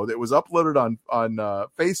ago that was uploaded on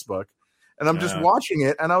Facebook. And I'm just watching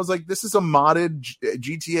it. And I was like, this is a modded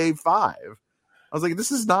GTA 5. I was like,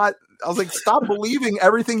 this is not. I was like, stop believing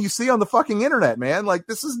everything you see on the fucking internet, man. Like,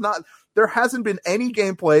 this is not. There hasn't been any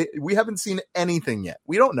gameplay. We haven't seen anything yet.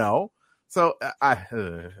 We don't know. So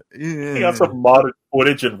he got some modded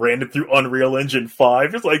footage and ran it through Unreal Engine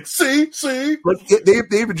 5. It's like, see, like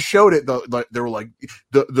they even showed it. They were like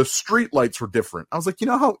the street lights were different. I was like, you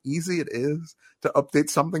know how easy it is to update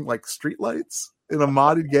something like street lights in a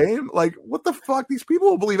modded game? Like, what the fuck? These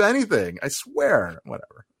people will believe anything. I swear.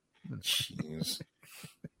 Whatever. Jeez.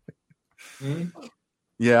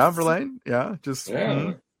 Yeah, Verlaine. Yeah, just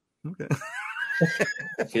okay.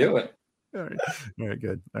 I feel it. All right,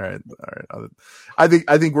 good. All right.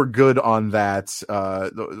 I think we're good on that.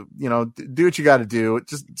 Do what you got to do.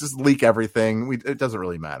 Just leak everything. It doesn't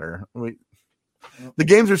really matter. The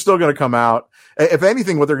games are still going to come out. If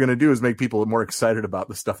anything, what they're going to do is make people more excited about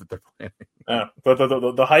the stuff that they're playing. Yeah, but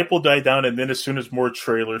the hype will die down, and then as soon as more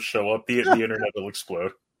trailers show up, the internet will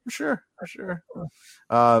explode. For sure.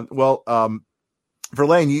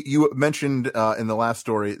 Verlaine, you mentioned in the last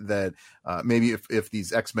story that maybe if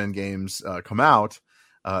these X-Men games come out,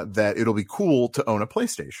 that it'll be cool to own a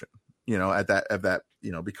PlayStation, at that,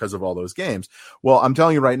 because of all those games. Well, I'm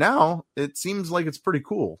telling you right now, it seems like it's pretty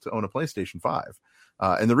cool to own a PlayStation 5.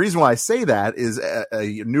 And the reason why I say that is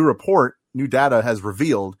a new data has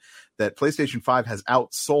revealed that PlayStation 5 has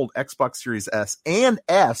outsold Xbox Series S and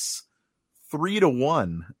S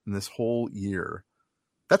 3-1 in this whole year.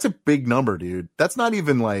 That's a big number, dude. That's not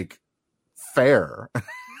even like fair.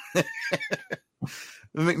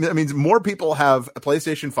 That means more people have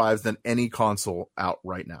PlayStation 5s than any console out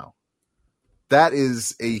right now. that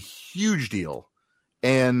is a huge deal.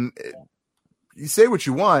 And you say what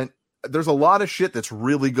you want, there's a lot of shit that's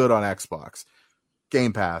really good on Xbox.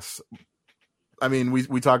 Game Pass. I mean,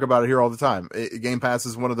 we talk about it here all the time. Game Pass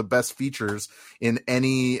is one of the best features in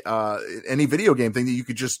any video game thing that you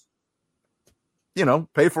could just,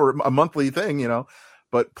 pay for a monthly thing,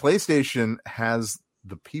 But PlayStation has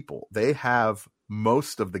the people. They have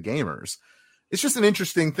most of the gamers. It's just an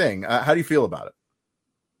interesting thing. How do you feel about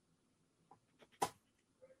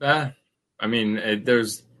it? I mean,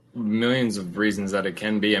 there's millions of reasons that it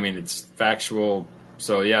can be. I mean, it's factual.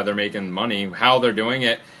 So yeah, they're making money. How they're doing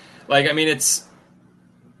it, it's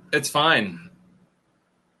fine.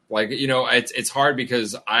 It's hard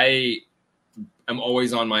because I am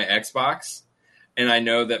always on my Xbox, and I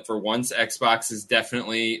know that for once, Xbox is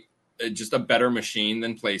definitely just a better machine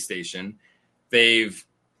than PlayStation. They've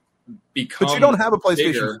become, but you don't have a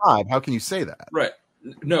PlayStation bigger. 5. How can you say that? Right.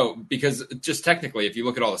 No, because just technically, if you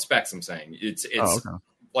look at all the specs, I'm saying it's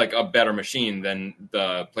like a better machine than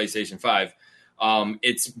the PlayStation 5.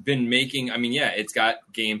 It's been making, it's got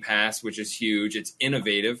Game Pass, which is huge. It's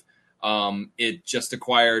innovative. It just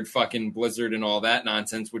acquired fucking Blizzard and all that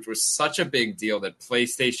nonsense, which was such a big deal that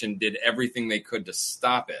PlayStation did everything they could to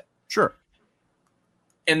stop it. Sure.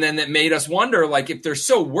 And then that made us wonder, if they're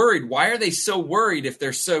so worried, why are they so worried if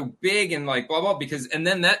they're so big and blah, blah, because, and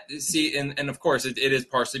then and of course it is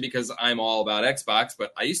partially because I'm all about Xbox,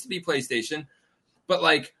 but I used to be PlayStation, but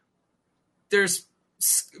there's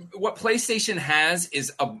what PlayStation has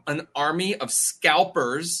is an army of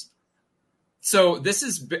scalpers. So this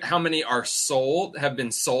is how many have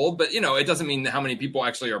been sold, but it doesn't mean how many people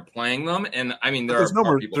actually are playing them. And I mean, there's no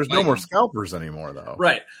more scalpers anymore, though.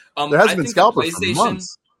 Right. There hasn't been scalpers for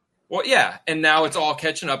months. Well, yeah, and now it's all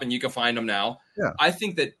catching up, and you can find them now. Yeah. I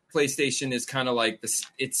think that PlayStation is kind of like this.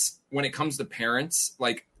 It's when it comes to parents,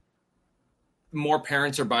 more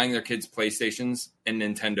parents are buying their kids PlayStations and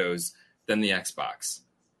Nintendos than the Xbox,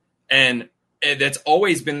 and that's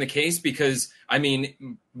always been the case because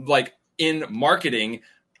in marketing,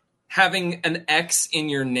 having an X in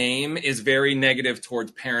your name is very negative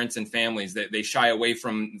towards parents and families. That they shy away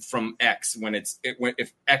from X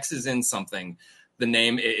if X is in something, the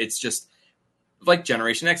name it's just like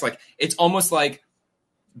Generation X. It's almost like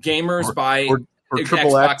gamers buy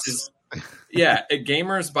Xboxes. Yeah,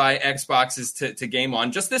 gamers buy Xboxes to game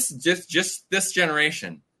on. Just this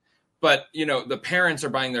generation, but the parents are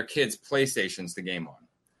buying their kids PlayStations to game on,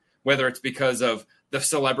 whether it's because of the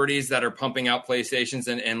celebrities that are pumping out PlayStations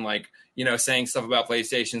and saying stuff about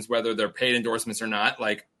PlayStations, whether they're paid endorsements or not,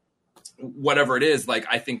 whatever it is,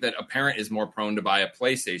 I think that a parent is more prone to buy a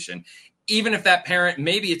PlayStation, even if that parent,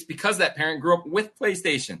 maybe it's because that parent grew up with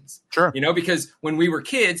PlayStations. Sure. Because when we were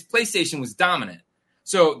kids, PlayStation was dominant.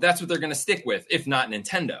 So that's what they're going to stick with, if not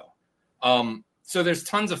Nintendo. So there's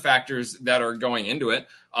tons of factors that are going into it.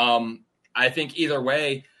 I think either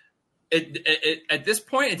way, It at this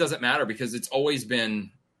point, it doesn't matter because it's always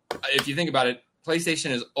been, if you think about it,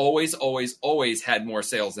 PlayStation has always had more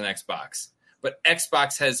sales than Xbox. But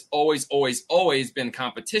Xbox has always been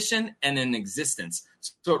competition and in existence.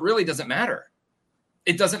 So it really doesn't matter.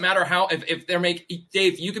 It doesn't matter how, if they're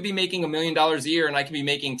Dave, you could be making $1 million a year and I could be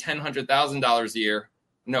making $1,000 a year.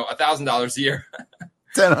 No, $1,000 a year.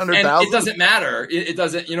 100,000. It doesn't matter. It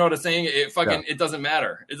doesn't, you know what I'm saying? It doesn't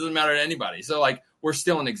matter. It doesn't matter to anybody. So we're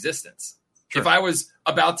still in existence. Sure. If I was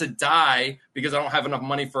about to die because I don't have enough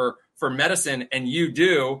money for medicine and you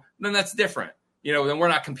do, then that's different. Then we're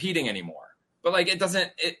not competing anymore. But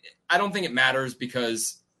I don't think it matters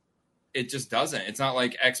because it just doesn't. It's not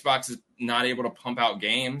like Xbox is not able to pump out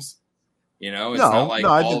games. It's not like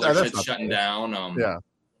all their shit's shutting down. Yeah.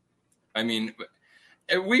 I mean,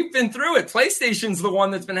 we've been through it. PlayStation's the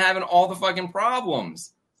one that's been having all the fucking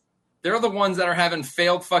problems. They're the ones that are having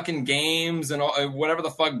failed fucking games and all, whatever the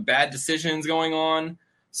fuck bad decisions going on.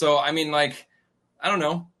 So, I mean, I don't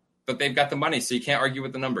know. But they've got the money, so you can't argue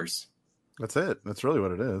with the numbers. That's it. That's really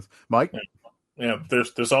what it is. Mike? Yeah,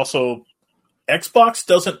 there's also... Xbox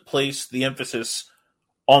doesn't place the emphasis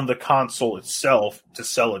on the console itself to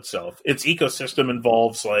sell itself. Its ecosystem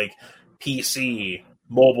involves, PC,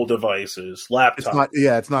 mobile devices, laptops.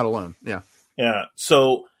 It's not alone. Yeah. Yeah.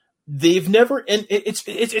 So... They've never, and it's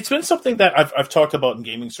been something that I've talked about in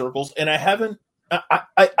gaming circles, and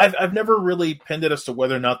I've never really pinned it as to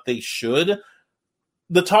whether or not they should.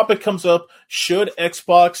 The topic comes up: should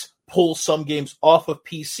Xbox pull some games off of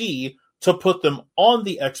PC to put them on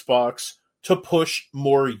the Xbox to push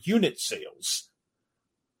more unit sales?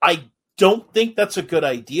 I don't think that's a good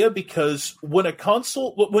idea, because when a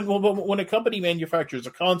company manufactures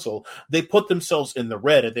a console, they put themselves in the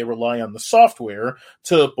red and they rely on the software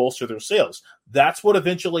to bolster their sales. That's what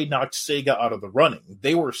eventually knocked Sega out of the running.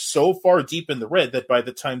 They were so far deep in the red that by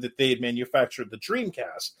the time that they had manufactured the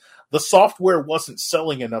Dreamcast, the software wasn't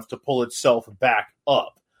selling enough to pull itself back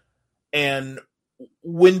up. And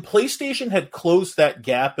when PlayStation had closed that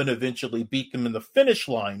gap and eventually beat them in the finish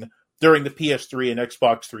line during the PS3 and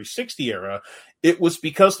Xbox 360 era, it was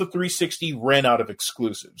because the 360 ran out of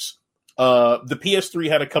exclusives. The PS3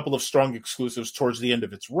 had a couple of strong exclusives towards the end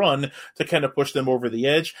of its run to kind of push them over the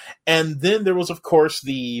edge. And then there was, of course,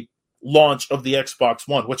 the launch of the Xbox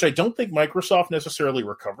One, which I don't think Microsoft necessarily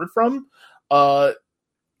recovered from.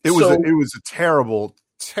 It was a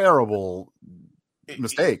terrible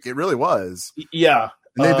mistake. It really was. Yeah.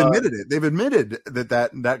 And they've admitted it. They've admitted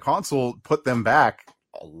that console put them back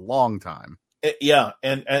a long time. Yeah,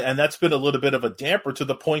 and that's been a little bit of a damper, to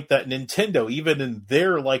the point that Nintendo, even in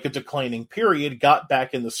their like a declining period, got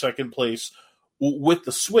back in the second place with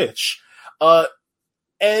the Switch.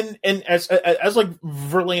 And as like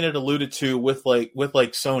Verlaine had alluded to with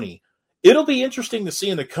Sony, it'll be interesting to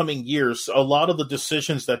see in the coming years a lot of the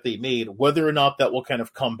decisions that they made, whether or not that will kind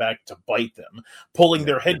of come back to bite them. Pulling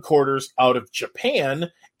their headquarters out of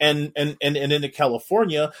Japan and into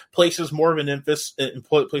California places more of an emphasis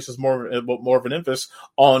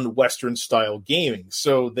on Western style gaming.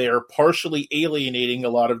 So they're partially alienating a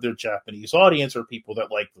lot of their Japanese audience, or people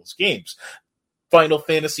that like those games. Final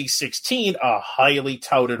Fantasy 16, a highly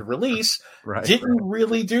touted release, didn't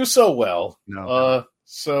really do so well. No.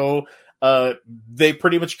 So they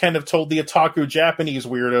pretty much kind of told the otaku Japanese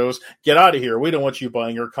weirdos, get out of here. We don't want you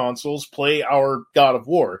buying your consoles. Play our God of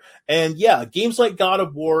War. And yeah, games like God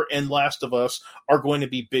of War and Last of Us are going to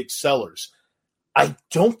be big sellers. I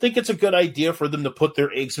don't think it's a good idea for them to put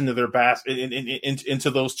their eggs into their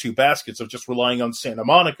into those two baskets of just relying on Santa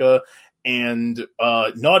Monica and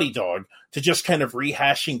Naughty Dog to just kind of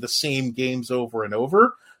rehashing the same games over and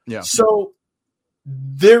over. Yeah. So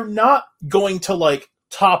they're not going to like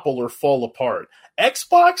topple or fall apart.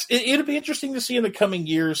 Xbox, it'll be interesting to see in the coming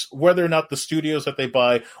years whether or not the studios that they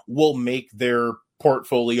buy will make their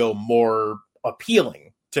portfolio more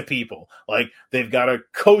appealing to people. Like, they've got a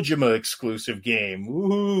Kojima exclusive game.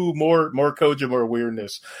 Ooh, more Kojima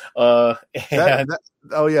weirdness. Oh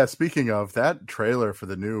yeah, speaking of that trailer for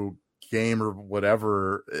the new game or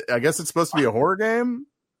whatever, I guess it's supposed to be a horror game.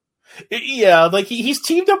 Yeah, like he's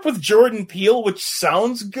teamed up with Jordan Peele, which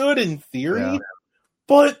sounds good in theory. Yeah.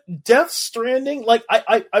 But Death Stranding, like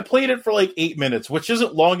I played it for like 8 minutes, which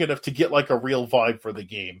isn't long enough to get like a real vibe for the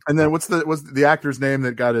game. And then what's the actor's name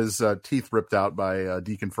that got his teeth ripped out by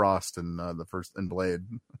Deacon Frost in the first in Blade?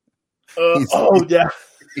 Yeah,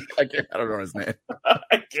 I don't know his name. I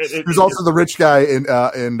get it. There's also the rich guy in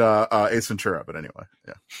Ace Ventura, but anyway,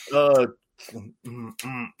 yeah.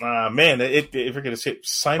 Man, if you're gonna say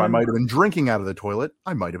Simon, if I might have been drinking out of the toilet,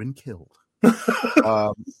 I might have been killed.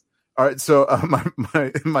 All right, so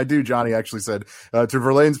my dude Johnny actually said, to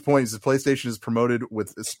Verlaine's point, is PlayStation is promoted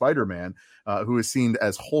with Spider-Man, who is seen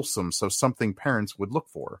as wholesome, so something parents would look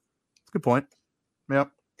for. Good point. Yep.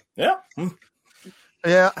 Yeah.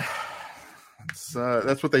 Yeah.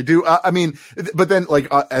 That's what they do. I mean, but then, like,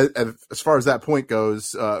 as far as that point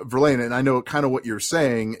goes, Verlaine, and I know kind of what you're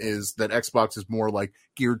saying is that Xbox is more like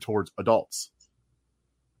geared towards adults,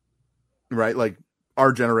 right? Like,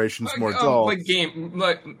 our generation's more adult. Like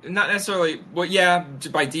not necessarily. Well, yeah,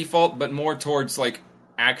 by default, but more towards like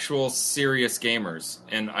actual serious gamers.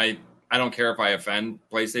 And I don't care if I offend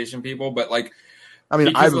PlayStation people, but like, I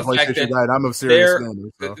mean, I'm a PlayStation guy, and I'm a serious gamer.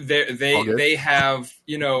 So they have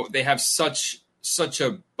they have such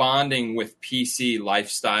a bonding with PC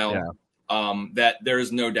lifestyle. Yeah. That there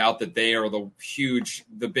is no doubt that they are the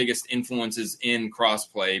biggest influences in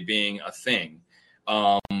crossplay being a thing.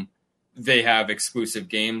 They have exclusive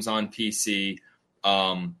games on PC.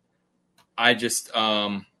 I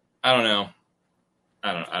don't know.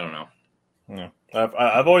 Yeah.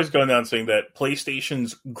 I've always gone down saying that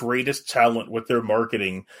PlayStation's greatest talent with their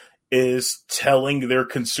marketing is telling their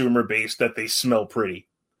consumer base that they smell pretty.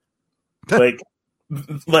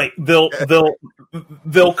 Like they'll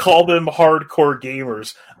call them hardcore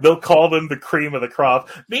gamers. They'll call them the cream of the crop.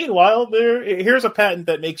 Meanwhile, here's a patent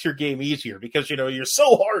that makes your game easier because you're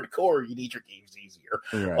so hardcore you need your games easier.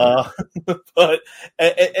 Right. But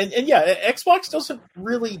yeah, Xbox doesn't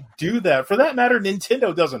really do that. For that matter,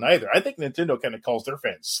 Nintendo doesn't either. I think Nintendo kind of calls their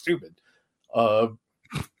fans stupid. That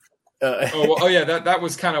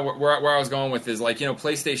was kind of where I was going with is like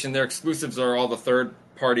PlayStation. Their exclusives are all the third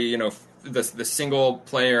party the single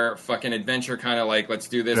player fucking adventure kind of like let's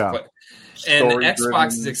do this. Yeah. And Story-driven.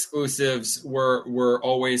 Xbox's exclusives were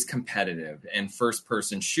always competitive and first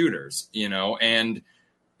person shooters, you know, and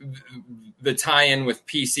the tie-in with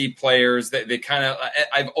PC players that they kind of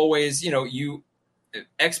I've always, you know,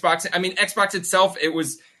 Xbox itself, it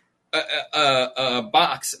was a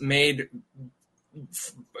box made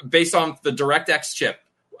based on the DirectX chip.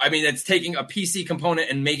 I mean, it's taking a PC component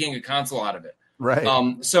and making a console out of it. Right.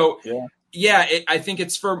 I think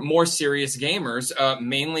it's for more serious gamers,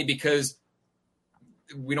 mainly because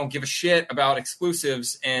we don't give a shit about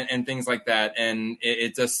exclusives and things like that. And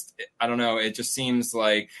it just, I don't know. It just seems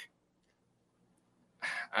like,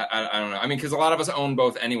 I don't know. I mean, because a lot of us own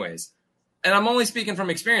both anyways. And I'm only speaking from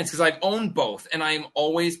experience because I've owned both and I'm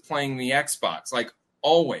always playing the Xbox, like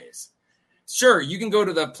always. Sure, you can go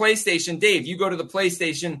to the PlayStation. Dave, you go to the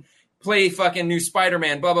PlayStation, play fucking new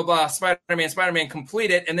Spider-Man, blah, blah, blah, Spider-Man,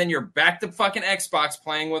 complete it, and then you're back to fucking Xbox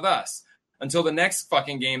playing with us until the next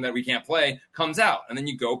fucking game that we can't play comes out. And then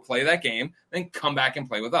you go play that game, then come back and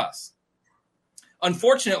play with us.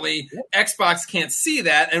 Unfortunately, Xbox can't see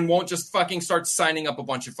that and won't just fucking start signing up a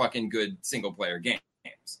bunch of fucking good single-player games.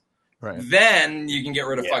 Right. Then you can get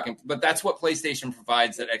rid of fucking... But that's what PlayStation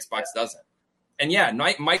provides that Xbox doesn't. And yeah,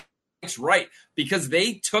 Mike's right, because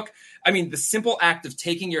they took... I mean, the simple act of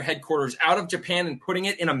taking your headquarters out of Japan and putting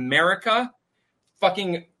it in America,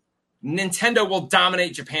 fucking Nintendo will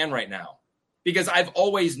dominate Japan right now. Because I've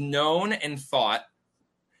always known and thought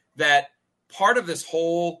that part of this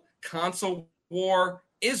whole console war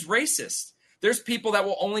is racist. There's people that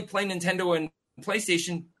will only play Nintendo and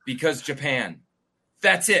PlayStation because Japan.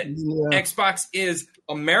 That's it. Yeah. Xbox is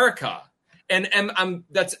America. And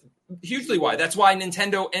that's hugely why. That's why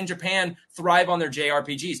Nintendo and Japan thrive on their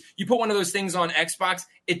JRPGs. You put one of those things on Xbox,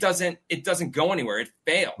 it doesn't go anywhere. It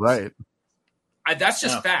fails. Right. That's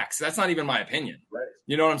just facts. That's not even my opinion. Right.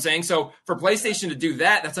 You know what I'm saying? So for PlayStation to do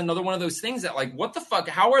that, that's another one of those things that, like, what the fuck?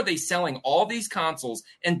 How are they selling all these consoles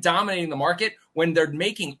and dominating the market when they're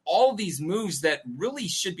making all these moves that really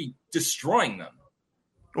should be destroying them?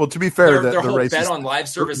 Well, to be fair, their the whole racist, bet on live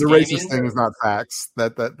service the gaming, racist thing is not facts.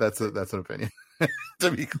 That's an opinion. To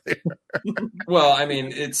be clear. Well, I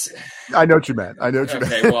mean, it's. I know what you meant.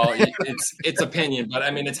 Okay, well, it's opinion, but I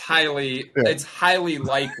mean, it's highly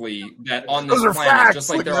likely that on this planet, facts. Just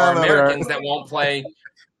like there are Americans that won't play.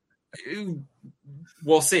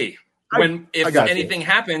 We'll see. If anything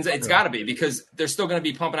happens, it's got to be, because they're still going to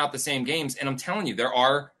be pumping out the same games. And I'm telling you, there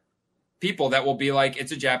are people that will be like,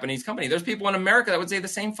 it's a Japanese company. There's people in America that would say the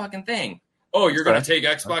same fucking thing. Oh, you're going to take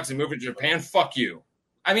Xbox and move it to Japan? Fuck you.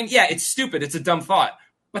 I mean, yeah, it's stupid. It's a dumb thought,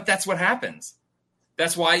 but that's what happens.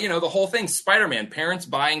 That's why, the whole thing, Spider-Man, parents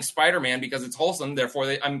buying Spider-Man because it's wholesome.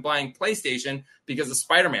 Therefore, I'm buying PlayStation because of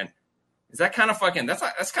Spider-Man. Is that kind of fucking,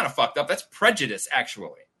 that's kind of fucked up. That's prejudice,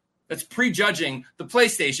 actually. That's prejudging the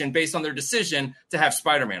PlayStation based on their decision to have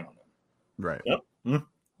Spider-Man on them. Right. Yep.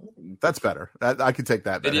 Mm-hmm. That's better. I could take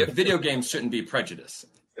that better. Video games shouldn't be prejudice.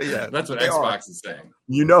 Yeah, that's what Xbox is saying.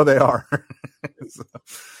 They are.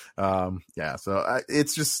 So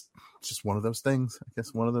it's just one of those things. I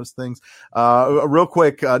guess one of those things. Real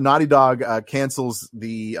quick, Naughty Dog cancels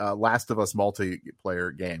the Last of Us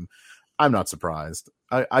multiplayer game. I'm not surprised.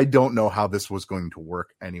 I don't know how this was going to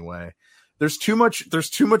work anyway. There's too much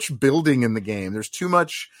building in the game. There's too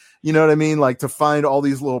much, you know what I mean? Like, to find all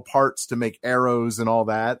these little parts to make arrows and all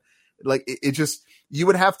that. Like, it just, you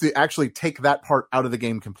would have to actually take that part out of the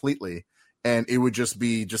game completely. And it would just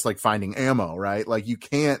be just like finding ammo, right? Like, you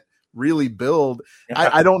can't really build.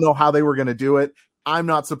 I don't know how they were going to do it. I'm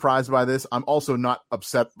not surprised by this. I'm also not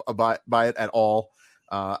upset by it at all.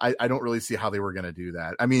 I don't really see how they were going to do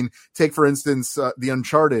that. I mean, take, for instance, the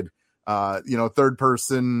Uncharted, third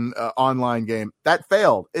person online game that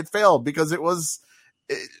failed. It failed because it was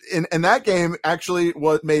in that game actually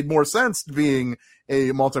what made more sense being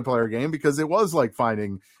a multiplayer game, because it was like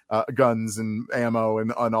finding guns and ammo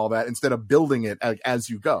and all that instead of building it as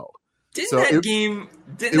you go. Didn't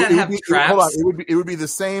that have traps? Hold on. It would be the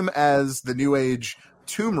same as the new age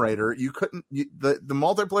Tomb Raider. You couldn't, the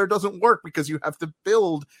multiplayer doesn't work because you have to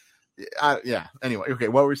build. Anyway, okay.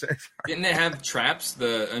 What were we saying? Didn't it have traps,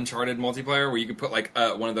 the Uncharted multiplayer, where you could put like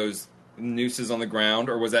one of those nooses on the ground,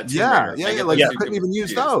 or was that Tomb Raider? Like you couldn't even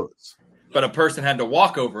use those. But a person had to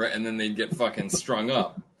walk over it, and then they'd get fucking strung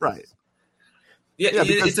up. Right. Yeah,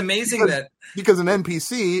 it's amazing because an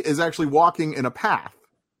NPC is actually walking in a path.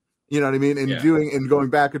 You know what I mean? And going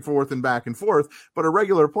back and forth and back and forth. But a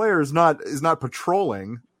regular player is not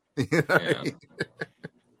patrolling. You know what I mean?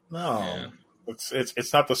 No. Yeah.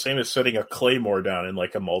 It's not the same as setting a claymore down in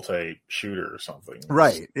like a multi-shooter or something.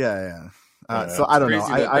 Right. Yeah. So I don't know.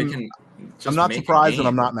 Crazy that they can I'm just not make a surprised, and game.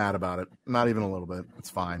 I'm not mad about it. Not even a little bit. It's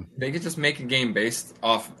fine. They could just make a game based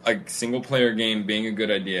off a single player game being a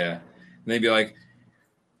good idea. And they'd be like,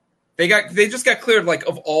 they just got cleared like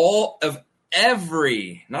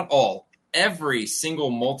every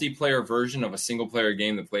single multiplayer version of a single player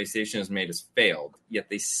game that PlayStation has made has failed. Yet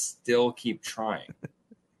they still keep trying.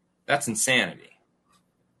 That's insanity.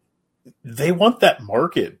 They want that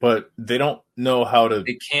market, but they don't know how to.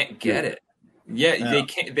 They can't get it. Yeah, they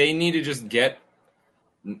can't. They need to just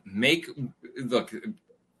look.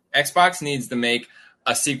 Xbox needs to make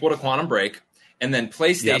a sequel to Quantum Break, and then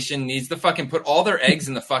PlayStation needs to fucking put all their eggs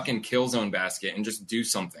in the fucking Killzone basket and just do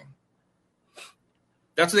something.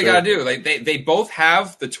 That's what they got to do. Like they both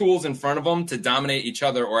have the tools in front of them to dominate each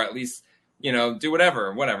other, or at least do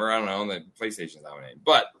whatever. I don't know. The PlayStation's dominating,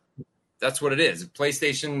 but that's what it is.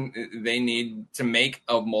 PlayStation, they need to make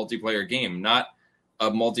a multiplayer game, not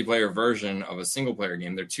a multiplayer version of a single player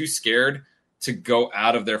game. They're too scared to go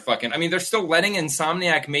out of their fucking. I mean, they're still letting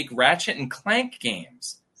Insomniac make Ratchet and Clank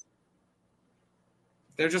games.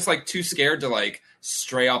 They're just like too scared to like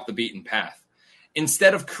stray off the beaten path.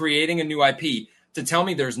 Instead of creating a new IP, to tell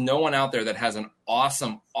me there's no one out there that has an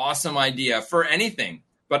awesome idea for anything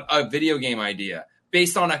but a video game idea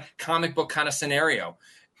based on a comic book kind of scenario,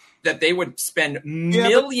 that they would spend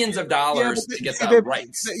millions of dollars to get the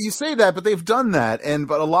rights. You say that, but they've done that,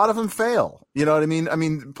 but a lot of them fail. You know what I mean? I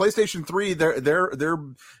mean, PlayStation 3,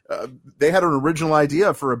 they had an original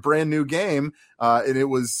idea for a brand new game, and it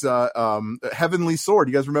was Heavenly Sword.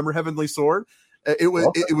 You guys remember Heavenly Sword?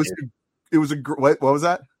 What was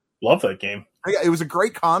that? Love that game. Yeah, it was a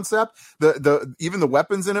great concept. Even the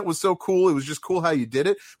weapons in it was so cool. It was just cool how you did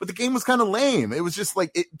it. But the game was kind of lame. It was just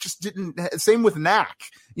like it just didn't. Same with Knack.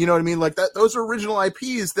 You know what I mean? Like that. Those are original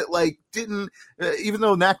IPs that like didn't. Even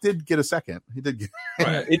though Knack did get a second, he did.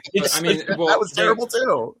 Right. That was terrible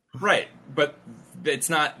too. Right, but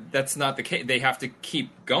it's not. That's not the case. They have to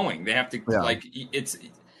keep going. They have to it's.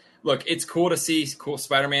 Look, it's cool to see cool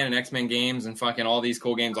Spider-Man and X-Men games and fucking all these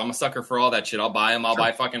cool games. I'm a sucker for all that shit. I'll buy them. I'll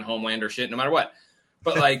buy fucking Homelander shit no matter what.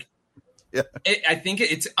 But like, I think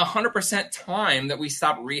it's 100% time that we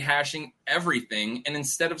stop rehashing everything. And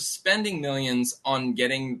instead of spending millions on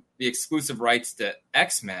getting the exclusive rights to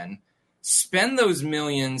X-Men, spend those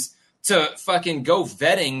millions to fucking go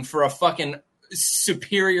vetting for a fucking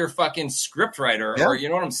superior fucking scriptwriter. Or you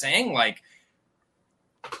know what I'm saying? Like,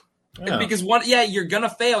 because you're gonna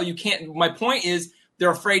fail. You can't. My point is, they're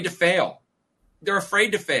afraid to fail.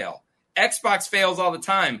 Xbox fails all the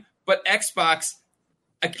time, but Xbox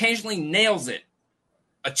occasionally nails it.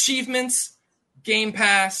 Achievements, Game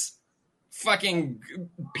Pass, fucking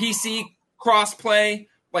PC crossplay.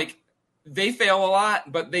 Like they fail a lot,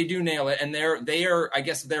 but they do nail it, and they are. I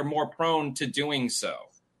guess they're more prone to doing so.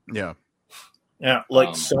 Yeah.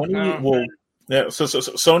 Like Sony will. Yeah. So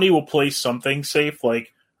Sony will play something safe,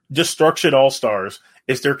 like Destruction All-Stars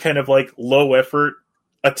is their kind of like low effort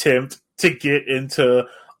attempt to get into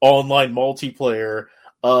online multiplayer.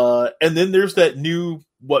 And then there's that new,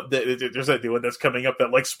 there's that new one that's coming up,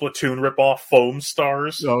 that like Splatoon ripoff, Foam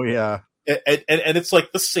Stars. Oh yeah. And it's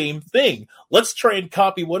like the same thing. Let's try and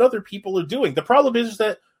copy what other people are doing. The problem is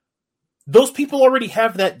that those people already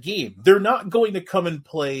have that game. They're not going to come and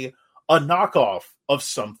play a knockoff of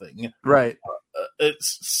something. Right. I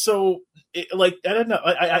don't know.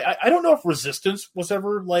 I don't know if Resistance was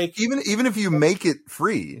ever like, even if you make it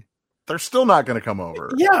free, they're still not going to come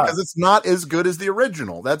over. Yeah, because it's not as good as the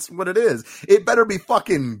original. That's what it is. It better be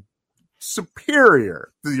fucking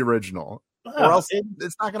superior to the original, or else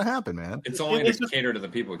it's not going to happen, man. It's only to cater to the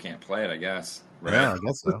people who can't play it, I guess. Right? Yeah, I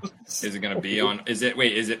guess so. Is it going to be on? Is it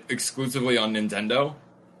exclusively on Nintendo?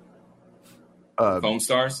 Foam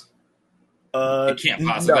Stars. It can't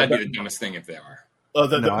possibly. That'd be the dumbest thing if they are.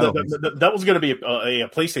 That was going to be a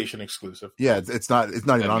PlayStation exclusive. Yeah, it's not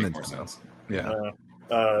even on Nintendo. Yeah,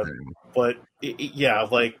 but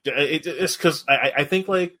it's because I think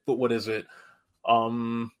like, but what is it?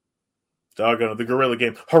 The Guerrilla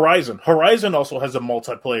game Horizon. Horizon also has a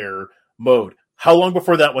multiplayer mode. How long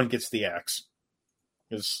before that one gets the axe?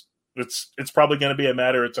 It's probably going to be a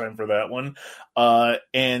matter of time for that one.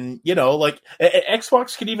 And like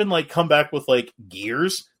Xbox could even like come back with like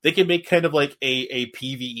Gears. They can make kind of like a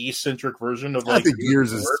PvE centric version of like. I think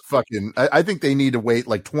Gears is fucking. I think they need to wait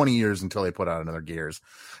like 20 years until they put out another Gears.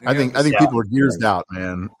 I think people are Gearsed out,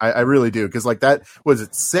 man. I really do, because like that was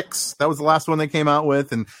it 6. That was the last one they came out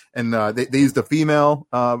with, and they used a female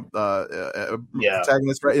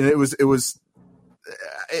protagonist, right? And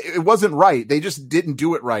it wasn't right. They just didn't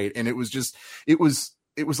do it right. And it was just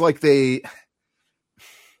okay.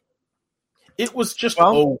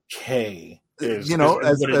 is, you know, is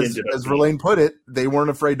as what it ended up being. Verlaine put it, they weren't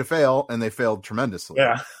afraid to fail, and they failed tremendously.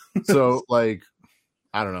 Yeah. So, like,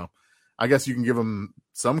 I don't know. I guess you can give them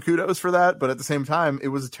some kudos for that, but at the same time, it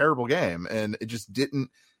was a terrible game, and it just didn't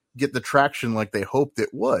get the traction like they hoped it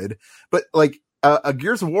would. But like, a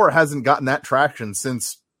Gears of War hasn't gotten that traction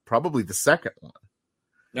since probably the second one.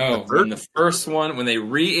 No, when the first one, when they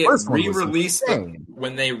re-released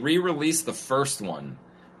the first one,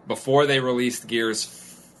 before they released Gears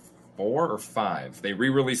 4 or 5, they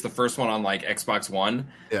re-released the first one on like Xbox One.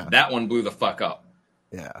 Yeah. That one blew the fuck up.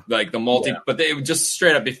 Yeah. Like the but they just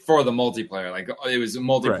straight up before the multiplayer. Like it was a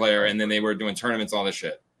multiplayer, and then they were doing tournaments, all this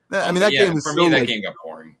shit. I mean, that game was for so, me, that like, game got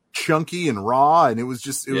boring, chunky and raw, and it was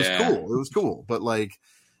cool. It was cool, but like,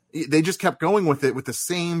 they just kept going with it with the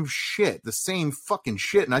same shit, the same fucking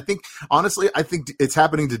shit. And I think, honestly, it's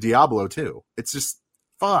happening to Diablo too. It's just,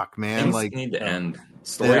 fuck, man. Things like, need to end.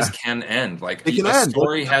 Stories can end. Like They can a end.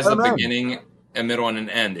 story has Let a them beginning, a middle, and an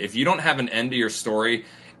end. If you don't have an end to your story,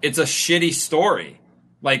 it's a shitty story.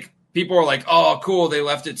 Like, people are like, oh, cool, they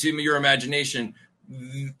left it to your imagination.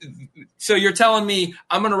 So you're telling me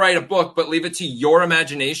I'm going to write a book, but leave it to your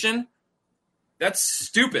imagination? That's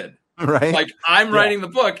stupid. Right? Like, I'm writing the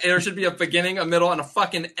book, and there should be a beginning, a middle, and a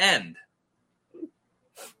fucking end.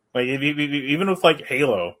 Like, even with like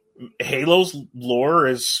Halo's lore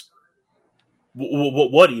is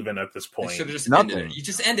what even at this point? They should have just Nothing. ended it. You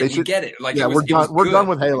just end it. You get it. Like, we're done. We're done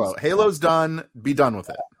with Halo. Halo's done. Be done with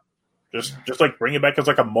it. Just like bring it back as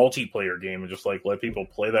like a multiplayer game and just like let people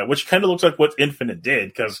play that, which kind of looks like what Infinite did.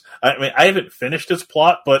 Because I mean, I haven't finished its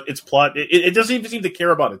plot, but its plot it doesn't even seem to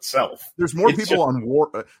care about itself. There's more people on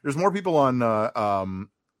War. There's more people on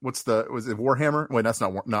was it Warhammer? Wait, that's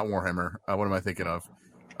not Warhammer. What am I thinking of?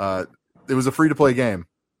 It was a free to play game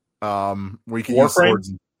where you can use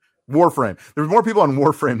swords. Warframe. There's more people on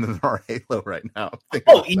Warframe than there are Halo right now.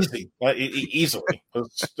 Oh, easy, easily.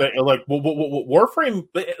 Like Warframe.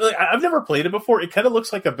 Like, I've never played it before. It kind of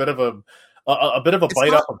looks like a bit of a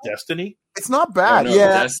bite off of Destiny. It's not bad. No,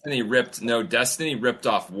 yeah, Destiny ripped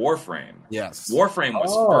off Warframe. Yes, Warframe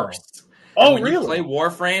was first. And when you play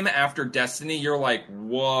Warframe after Destiny, you're like,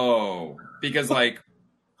 whoa, because like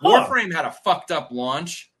Warframe had a fucked up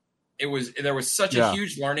launch. There was such a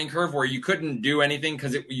huge learning curve where you couldn't do anything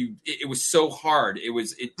because it was so hard.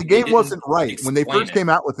 The game wasn't right when they first came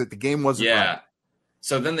out with it. The game wasn't right.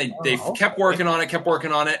 So then they kept working on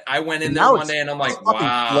it. I went in there one day and I'm like,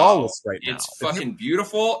 wow, flawless right now. It's fucking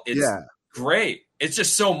beautiful. It's great. It's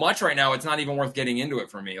just so much right now. It's not even worth getting into it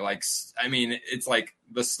for me. Like, I mean, it's like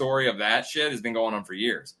the story of that shit has been going on for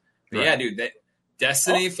years. But yeah, dude,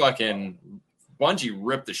 Destiny fucking Bungie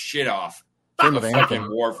ripped the shit off. Same with Anthem.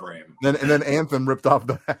 Warframe. And then Anthem ripped off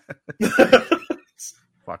the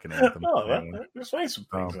fucking Anthem. There's nice some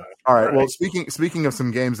things. All right. Well, speaking of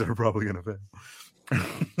some games that are probably going to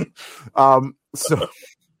fail. So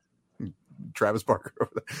Travis Barker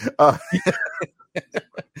over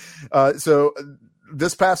there. So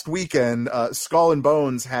this past weekend, Skull and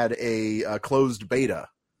Bones had a closed beta.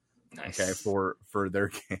 Nice. Okay, for their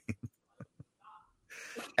game,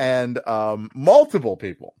 and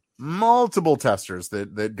multiple testers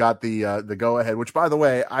that got the go ahead, which, by the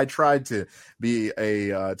way, I tried to be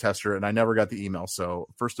a tester and I never got the email. So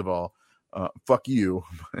first of all, fuck you.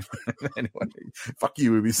 Anyway, fuck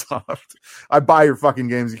you, Ubisoft. I buy your fucking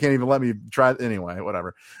games. You can't even let me try. Anyway,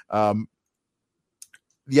 whatever.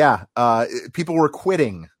 People were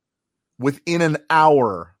quitting within an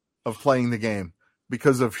hour of playing the game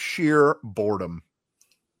because of sheer boredom.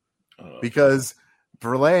 Because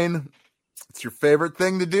Verlaine, it's your favorite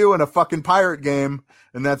thing to do in a fucking pirate game,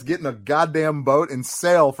 and that's getting a goddamn boat and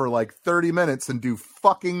sail for like 30 minutes and do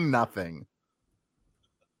fucking nothing.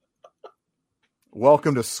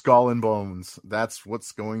 Welcome to Skull and Bones. That's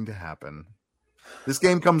what's going to happen. This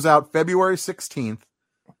game comes out February 16th,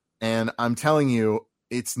 and I'm telling you,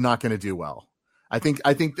 it's not going to do well. I think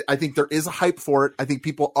there is a hype for it. I think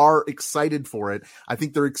people are excited for it. I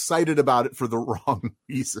think they're excited about it for the wrong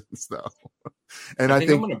reasons, though. And I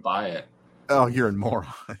think I'm going to buy it. Oh, you're a moron.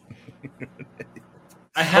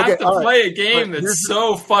 I have to play a game that's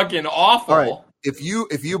so fucking awful. All right. If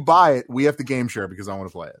you buy it, we have to game share because I want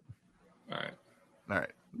to play it. All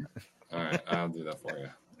right. I'll do that for you.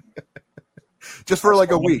 Just for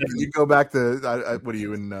like a week. You go back to what are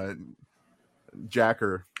you in Jack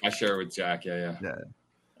or? I share with Jack. Yeah.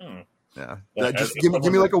 Just give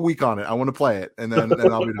me like a week on it. I want to play it, and then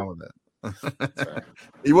I'll be done with it.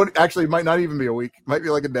 You won't actually. It might not even be a week. It might be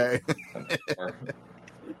like a day.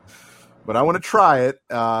 But I want to try it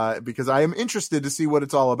because I am interested to see what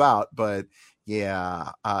it's all about. But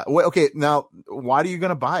yeah, okay. Now, why are you going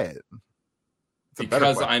to buy it?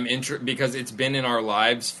 because because it's been in our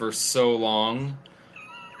lives for so long.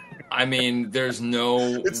 I mean, there's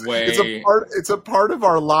no way. It's a part of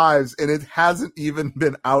our lives, and it hasn't even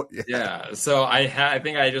been out yet. Yeah, so I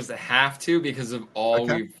think I just have to because of all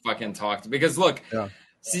we've fucking talked. Because look,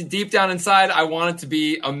 see, deep down inside, I want it to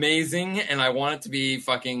be amazing, and I want it to be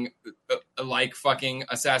fucking like fucking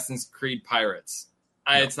Assassin's Creed Pirates.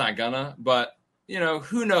 It's not gonna, but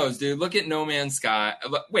who knows, dude? Look at No Man's Sky.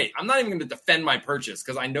 Wait, I'm not even going to defend my purchase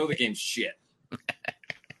because I know the game's shit.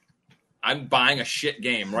 I'm buying a shit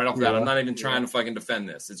game right off the bat. I'm not even trying to fucking defend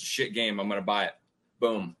this. It's a shit game. I'm going to buy it.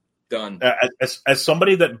 Boom. Done. As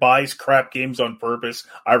somebody that buys crap games on purpose,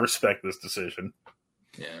 I respect this decision.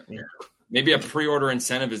 Yeah. Maybe a pre-order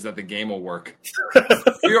incentive is that the game will work.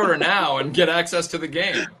 Pre-order now and get access to the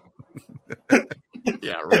game.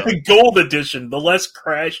 Yeah, really. Gold edition, the less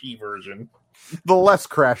crashy version. The less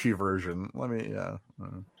crashy version. Let me, oh,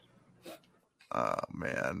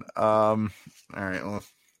 man. All right. Well,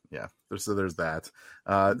 yeah. There's that.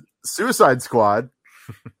 Suicide Squad.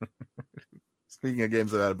 Speaking of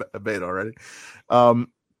games that had a beta already.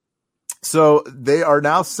 So they are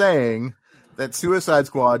now saying that Suicide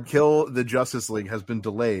Squad Kill the Justice League has been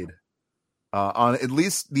delayed on at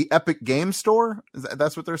least the Epic Game Store.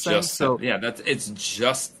 That's what they're saying. It's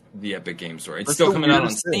just the Epic Game Store. It's still coming out on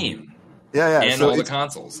Steam. Yeah. And all the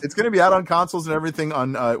consoles. It's going to be out on consoles and everything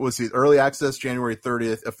on early access January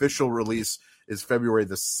 30th. Official release is February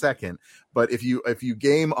the 2nd. But if you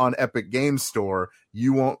game on Epic Game Store,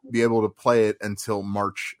 you won't be able to play it until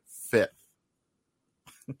March 5th.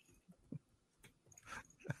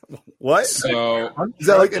 What? So is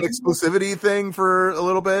that like an exclusivity thing for a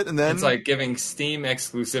little bit, and then it's like giving Steam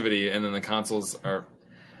exclusivity, and then the consoles are.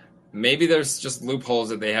 Maybe there's just loopholes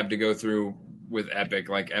that they have to go through with Epic.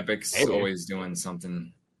 Like Epic's always doing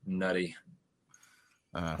something nutty.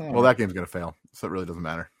 Well, that game's gonna fail, so it really doesn't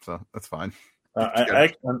matter. So that's fine.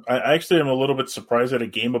 I actually am a little bit surprised that a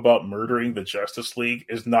game about murdering the Justice League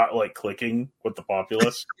is not like clicking with the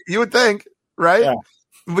populace. You would think, right? Yeah.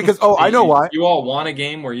 Because I know why. You all want a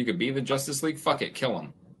game where you could be the Justice League? Fuck it, kill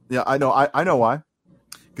them. Yeah, I know. I know why.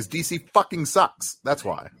 Because DC fucking sucks. That's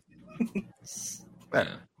why.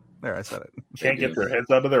 There, I said it. Can't get their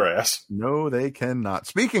heads out of their ass. No, they cannot.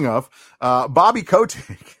 Speaking of, Bobby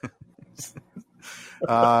Kotick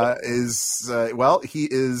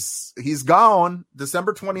he's gone.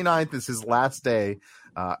 December 29th is his last day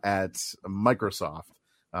at Microsoft.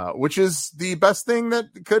 Which is the best thing that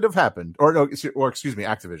could have happened, or excuse me,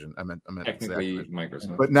 Activision. I meant technically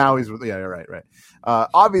Microsoft, but now he's right.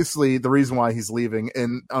 Obviously, the reason why he's leaving,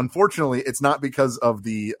 and unfortunately, it's not because of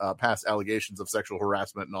the past allegations of sexual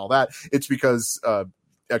harassment and all that. It's because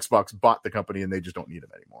Xbox bought the company and they just don't need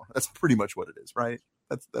him anymore. That's pretty much what it is, right?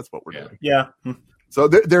 That's what we're doing. Yeah. So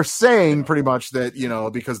they're saying pretty much that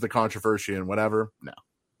because of the controversy and whatever. No,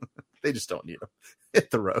 they just don't need him.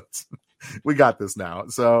 Hit the roads. We got this now.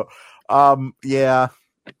 So, yeah,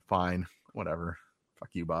 fine, whatever. Fuck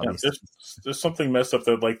you, Bobby. Yeah, there's something messed up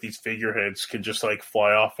that like these figureheads can just like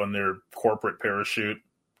fly off on their corporate parachute,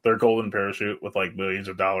 their golden parachute with like millions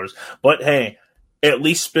of dollars. But hey, at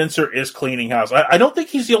least Spencer is cleaning house. I don't think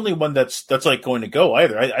he's the only one that's like going to go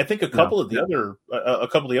either. I think a couple of the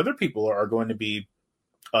other people are going to be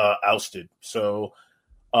ousted. So,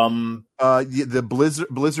 the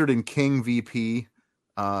Blizzard and King VP.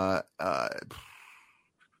 And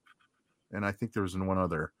I think there was one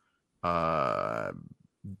other. And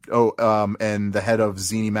the head of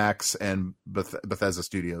ZeniMax and Bethesda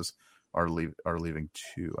Studios are leaving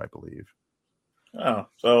too, I believe. Oh,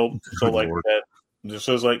 so like that. This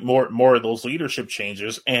is like more of those leadership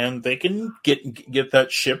changes, and they can get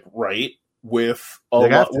that ship right with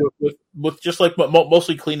with just like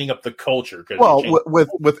mostly cleaning up the culture. Well,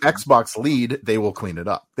 with Xbox lead, they will clean it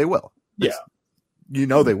up. They will. Yeah. They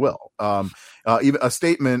will. Even a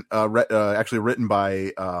statement actually written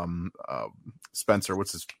by Spencer.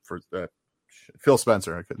 What's his first? Phil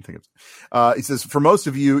Spencer. I couldn't think of it. He says, for most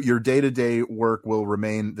of you, your day-to-day work will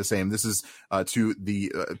remain the same. This is to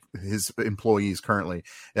his employees currently.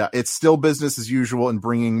 It's still business as usual and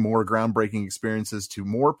bringing more groundbreaking experiences to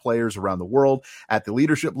more players around the world. At the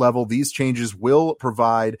leadership level, these changes will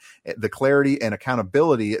provide the clarity and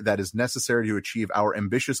accountability that is necessary to achieve our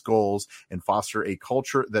ambitious goals and foster a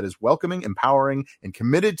culture that is welcoming, empowering, and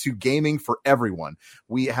committed to gaming for everyone.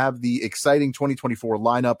 We have the exciting 2024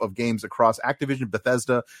 lineup of games across Activision,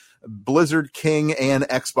 Bethesda, Blizzard, King, and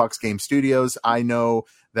Xbox Game Studios. I know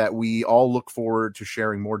that we all look forward to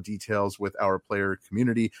sharing more details with our player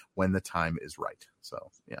community when the time is right.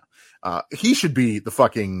 So, yeah. He should be the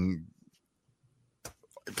fucking...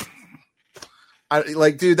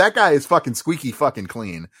 Dude, that guy is fucking squeaky fucking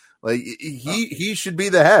clean. Like he should be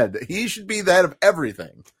the head. He should be the head of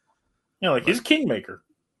everything. He's a kingmaker.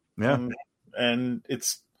 Yeah, and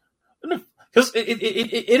it's because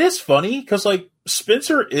it is funny because like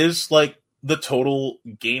Spencer is like the total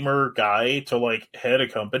gamer guy to like head a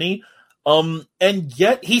company, and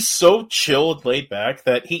yet he's so chill and laid back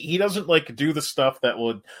that he doesn't like do the stuff that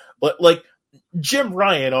would like. Jim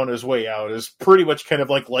Ryan on his way out is pretty much kind of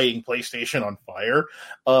like lighting PlayStation on fire,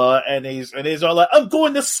 and he's all like, "I'm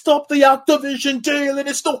going to stop the Activision deal, and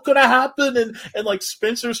it's not going to happen." And like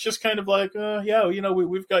Spencer's just kind of like, "Yeah,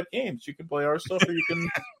 we've got games. You can play our stuff, or you can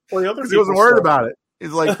play other." He wasn't worried about it.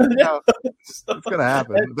 He's like, "It's going to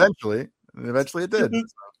happen eventually." And eventually, it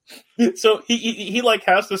did. So he like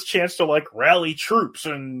has this chance to like rally troops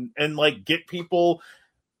and like get people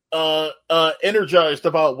energized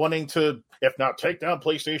about wanting to, if not take down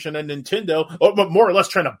PlayStation and Nintendo, but more or less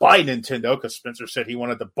trying to buy Nintendo, because Spencer said he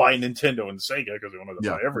wanted to buy Nintendo and Sega because he wanted to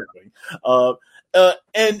buy everything.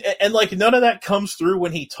 And like none of that comes through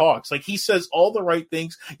when he talks. Like he says all the right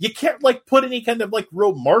things. You can't like put any kind of like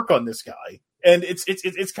real mark on this guy, and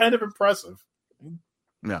it's kind of impressive.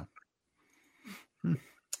 Yeah.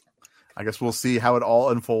 I guess we'll see how it all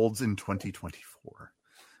unfolds in 2024.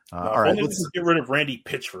 All right, let's get rid of Randy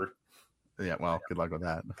Pitchford. Yeah, well, good luck with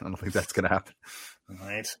that. I don't think that's going to happen. All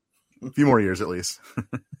right. A few more years at least.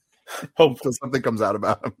 Hope until something comes out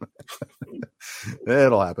about him.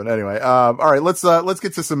 It'll happen anyway. All right, let's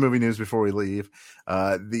get to some movie news before we leave.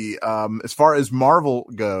 As far as Marvel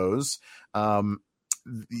goes, only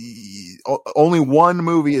one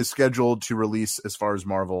movie is scheduled to release as far as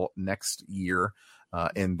Marvel next year,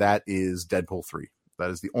 and that is Deadpool 3. That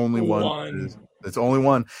is the only one. It's only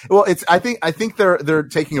one. Well, I think they're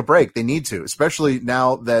taking a break. They need to, especially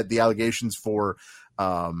now that the allegations for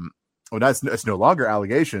it's no longer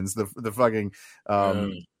allegations. The fucking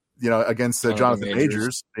against Jonathan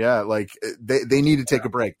Majors. Yeah, like they need to take a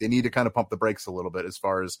break. They need to kind of pump the brakes a little bit as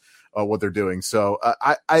far as what they're doing. So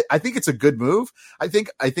I think it's a good move. I think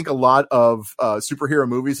a lot of superhero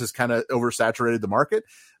movies has kind of oversaturated the market.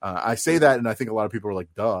 I say that, and I think a lot of people are like,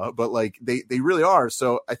 duh, but like they really are.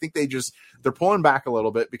 So I think they're pulling back a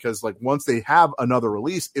little bit because like once they have another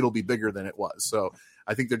release, it'll be bigger than it was. So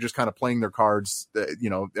I think they're just kind of playing their cards,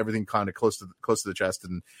 everything kind of close to the chest,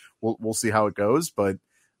 and we'll see how it goes. But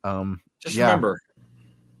remember,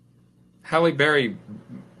 Halle Berry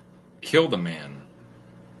killed a man,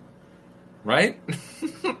 right?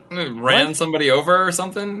 Ran somebody over or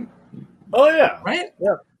something. Oh yeah, right.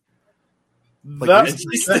 Yeah.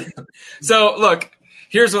 So look,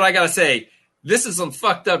 here's what I gotta say. This is some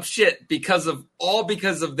fucked up shit because of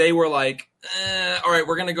they were like, all right,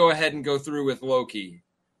 we're gonna go ahead and go through with Loki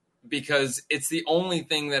because it's the only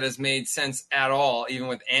thing that has made sense at all, even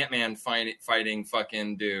with Ant-Man fighting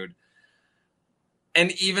fucking dude.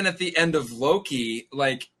 And even at the end of Loki,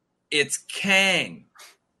 like it's Kang.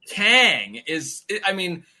 Kang is, I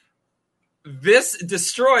mean, this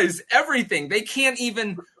destroys everything. They can't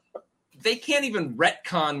even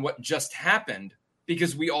retcon what just happened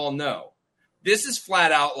because we all know. This is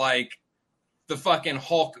flat out like the fucking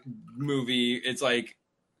Hulk movie. It's like,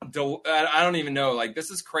 I don't even know. Like, this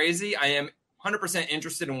is crazy. I am 100%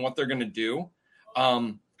 interested in what they're going to do.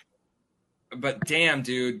 But damn,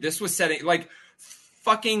 dude, this was setting like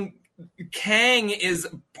fucking Kang is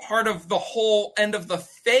part of the whole end of the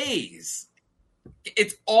phase.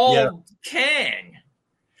 It's all Kang.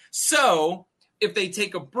 So if they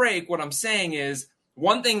take a break, what I'm saying is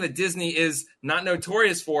one thing that Disney is not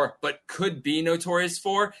notorious for, but could be notorious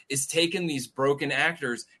for, is taking these broken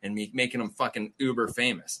actors and making them fucking uber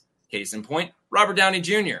famous. Case in point, Robert Downey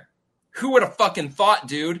Jr. Who would have fucking thought,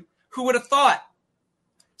 dude? Who would have thought?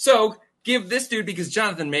 So give this dude, because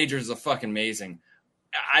Jonathan Majors is a fucking amazing.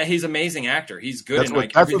 He's an amazing actor. He's good.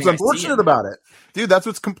 That's what's unfortunate about it, dude. That's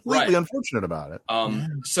what's completely unfortunate about it.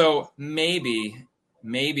 So maybe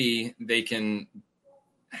they can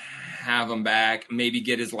have him back, maybe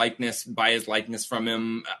get his likeness, buy his likeness from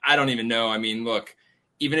him. I don't even know. I mean, look,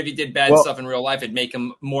 even if he did bad stuff in real life, it'd make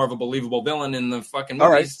him more of a believable villain in the fucking movies.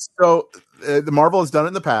 All right. So the Marvel has done it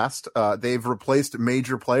in the past. They've replaced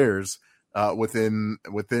major players within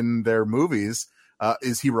their movies.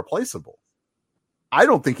 Is he replaceable? I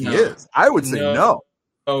don't think he is. I would say no.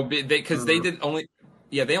 Oh, because they did only.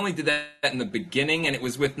 Yeah, they only did that in the beginning, and it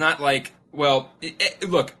was with not like. Well,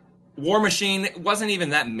 look, War Machine wasn't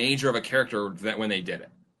even that major of a character that when they did it.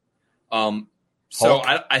 So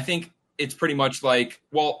I think it's pretty much like,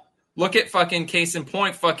 well, look at fucking case in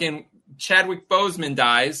point, fucking Chadwick Boseman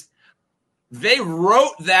dies. They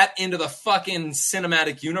wrote that into the fucking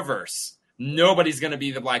cinematic universe. Nobody's going to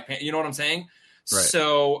be the Black Panther. You know what I'm saying? Right.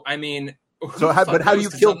 So I mean, but how do you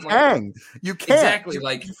kill Kang? You can't. Exactly.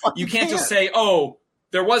 Like you can't just say, "Oh,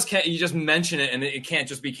 there was Kang." You just mention it, and it can't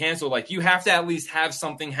just be canceled. Like you have to at least have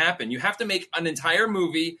something happen. You have to make an entire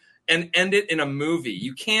movie and end it in a movie.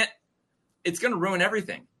 You can't. It's going to ruin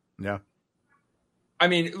everything. Yeah. I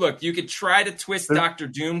mean, look, you could try to twist Doctor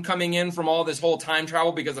Doom coming in from all this whole time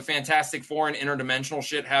travel because the Fantastic Four and interdimensional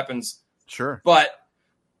shit happens. Sure. But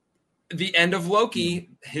the end of Loki,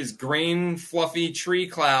 his green, fluffy tree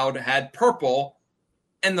cloud had purple,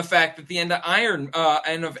 and the fact that the end of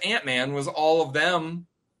end of Ant-Man was all of them.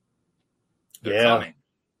 They're coming.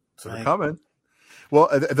 So they're coming. Well,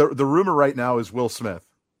 the rumor right now is Will Smith.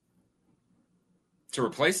 To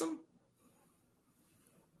replace him?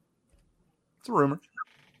 It's a rumor.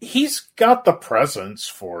 He's got the presence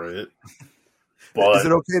for it. But is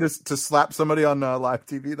it okay to slap somebody on live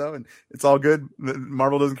TV though, and it's all good?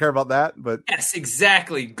 Marvel doesn't care about that, but yes,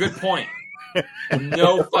 exactly. Good point.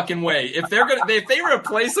 No fucking way. If they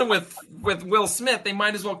replace him with Will Smith, they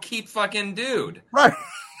might as well keep fucking dude. Right.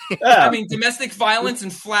 Yeah. I mean, domestic violence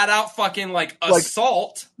and flat out fucking like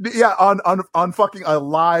assault. Yeah, on fucking a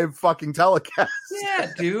live fucking telecast.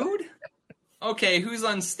 Yeah, dude. Okay, who's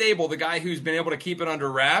unstable? The guy who's been able to keep it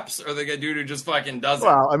under wraps, or the dude who just fucking does it?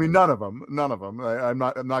 Well, I mean, none of them. I'm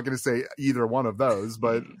not going to say either one of those,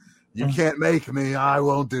 but you can't make me. I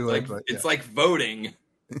won't do it. But, it's like voting.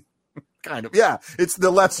 Kind of, yeah. It's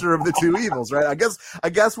the lesser of the two evils, right? I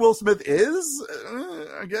guess Will Smith is.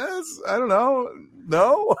 I guess I don't know.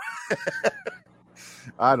 No,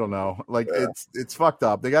 I don't know. Like it's fucked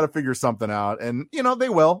up. They got to figure something out, and they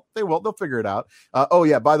will. They'll figure it out. Oh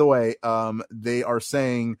yeah. By the way, they are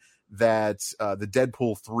saying that the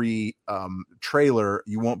Deadpool 3 trailer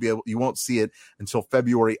you won't see it until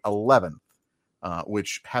February 11th,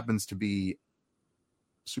 which happens to be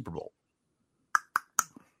Super Bowl.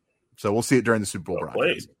 So we'll see it during the Super Bowl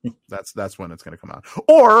broadcast. That's when it's going to come out,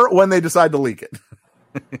 or when they decide to leak it,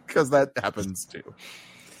 because that happens too.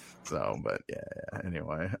 So, but yeah.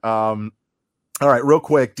 Anyway, all right, real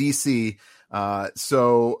quick, DC.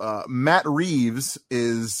 So Matt Reeves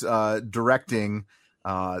is directing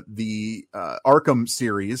the Arkham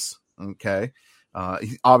series. Okay,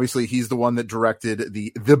 obviously he's the one that directed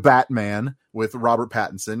the Batman with Robert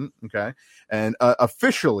Pattinson. Okay, and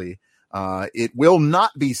officially. It will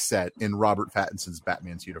not be set in Robert Pattinson's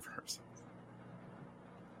Batman's universe.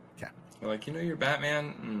 Yeah. Like, you're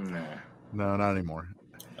Batman? Nah. No, not anymore.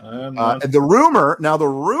 And the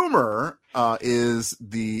rumor is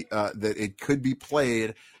that it could be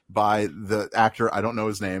played by the actor. I don't know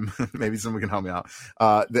his name. Maybe someone can help me out.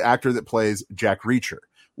 The actor that plays Jack Reacher,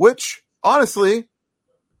 which honestly,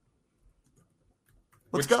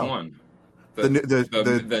 Which one? The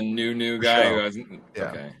new guy who hasn't. Yeah.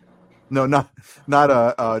 Okay. No, not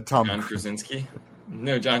Tom. John Krasinski.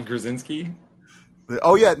 No, John Krasinski.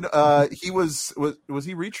 Oh yeah, he was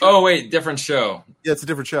he Reacher? Oh wait, different show. Yeah, it's a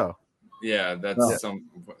different show. Yeah, that's some.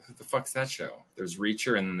 What the fuck's that show? There's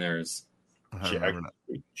Reacher and then there's Jack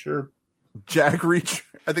Reacher. Jack Reacher.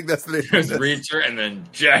 I think that's the name. There's Reacher and then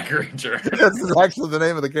Jack Reacher. That's actually the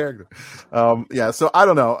name of the character. Yeah. So I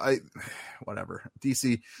don't know. Whatever.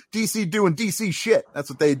 DC doing DC shit. That's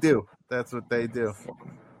what they do.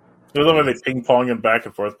 I love how they ping pong him back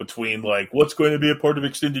and forth between like what's going to be a part of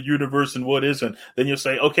extended universe and what isn't. Then you'll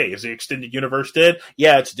say, okay, is the extended universe dead?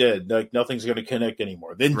 Yeah, it's dead. Like nothing's going to connect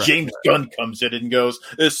anymore. Then James Gunn comes in and goes,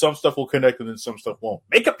 some stuff will connect and then some stuff won't.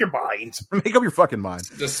 Make up your mind. Make up your fucking mind.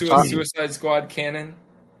 The Suicide Squad canon?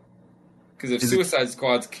 Because if Suicide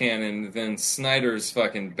Squad's canon, then Snyder's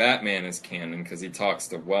fucking Batman is canon because he talks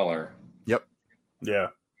to Weller. Yep. Yeah.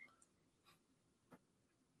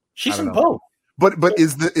 She's in both. But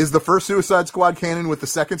is the first Suicide Squad canon with the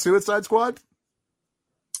second Suicide Squad?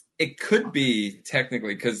 It could be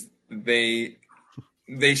technically because they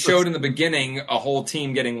showed in the beginning a whole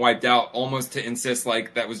team getting wiped out, almost to insist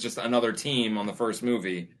like that was just another team on the first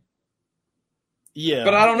movie. Yeah,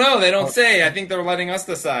 but I don't know. They don't say. I think they're letting us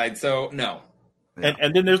decide. So no. Yeah.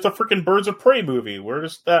 And then there's the freaking Birds of Prey movie. Where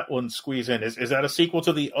does that one squeeze in? Is that a sequel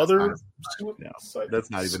to the other? No,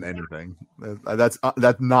 that's not even anything. That's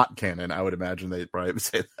not canon. I would imagine they'd probably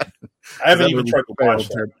say that. I haven't even tried to watch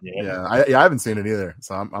that. Yeah, I haven't seen it either,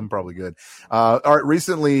 so I'm probably good. All right,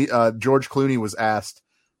 recently George Clooney was asked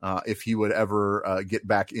if he would ever get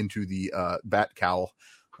back into the bat cowl,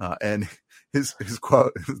 and his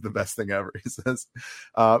quote is the best thing ever. He says,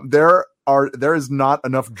 there is not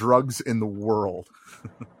enough drugs in the world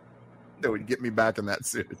that would get me back in that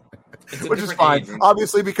suit," which is fine,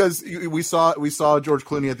 obviously, because we saw George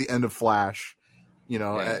Clooney at the end of Flash,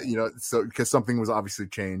 So because something was obviously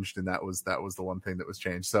changed, and that was the one thing that was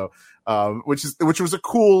changed. So, which was a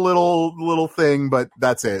cool little thing, but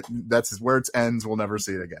that's it. That's where it ends. We'll never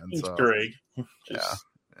see it again. It's so, Greg. yeah.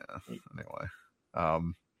 Anyway,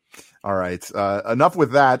 all right. Enough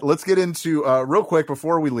with that. Let's get into real quick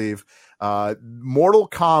before we leave. Mortal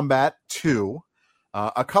Kombat 2.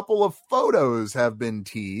 A couple of photos have been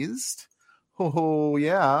teased. Oh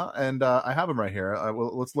yeah, and I have them right here.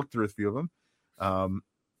 Let's look through a few of them.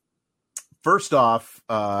 First off,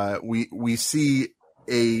 we see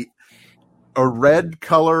a red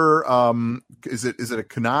color. Is it a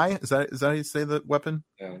kunai? Is that how you say the weapon?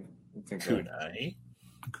 Yeah, I think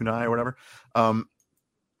Kunai or whatever.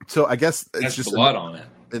 So I guess it's That's just blood on it.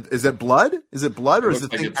 Is it blood? Is it blood, or is the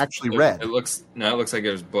like thing actually it red? It looks like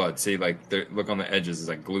there's blood. See, like look on the edges, it's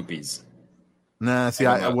like gloopies. Nah, see,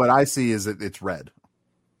 what I see is it's red.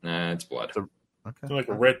 Nah, it's blood. Okay. Like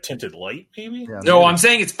a red tinted light, maybe? Yeah, no, I'm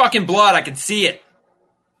saying it's fucking blood. I can see it.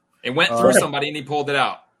 It went through somebody and he pulled it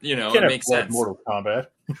out. It makes sense. Mortal Kombat.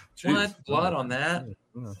 What? Blood on that?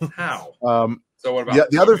 How? So what about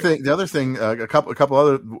the other thing? The other thing, a couple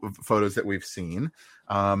other photos that we've seen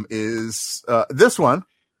is this one,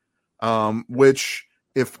 which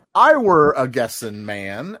if I were a guessing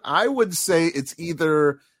man, I would say it's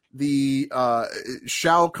either the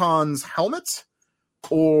Shao Kahn's helmet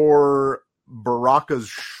or Baraka's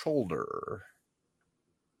shoulder.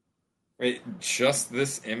 Wait, just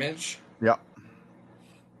this image? Yeah.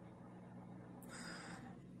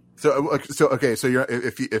 So you're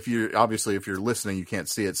if you're listening, you can't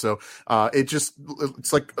see it. So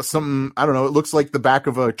it's like some, I don't know. It looks like the back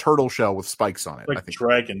of a turtle shell with spikes on it. Like I think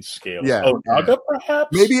dragon scale. Yeah. Oh, Naga, perhaps.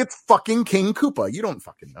 Maybe it's fucking King Koopa. You don't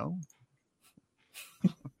fucking know.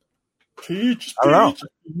 Peach. I don't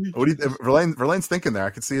know. What do you? Verlaine's thinking there.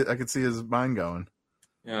 I could see his mind going.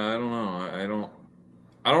 Yeah, I don't know.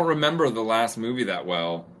 I don't remember the last movie that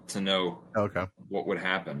well to know what would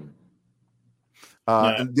happen.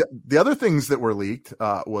 The other things that were leaked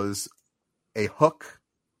was a hook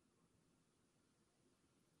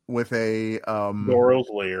with a Goro's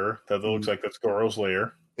lair. That looks like that's Goro's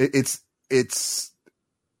lair. It's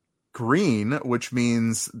green, which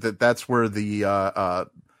means that's where the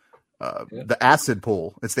acid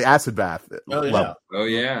pool. It's the acid bath level. Oh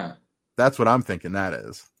yeah. That's what I'm thinking that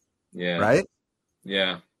is. Yeah. Right?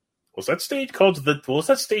 Yeah. Was that stage called the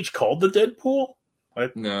Deadpool?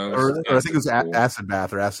 No. Or I think it was acid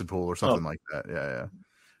bath or acid pool or something like that. Yeah.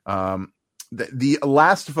 The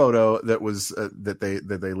last photo that was that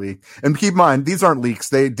they leaked, and keep in mind these aren't leaks.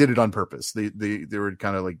 They did it on purpose. They were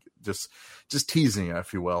kind of like just teasing,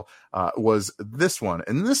 if you will. Was this one,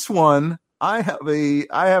 and this one I have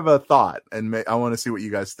a thought, and I want to see what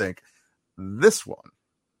you guys think. This one.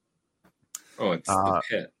 Oh, it's the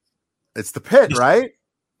pit. It's the pit, right?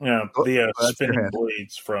 Yeah, the spinning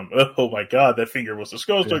blades from. Oh my god, that finger was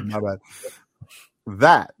disgusting. Yeah, my bad.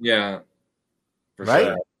 That. Yeah. For right.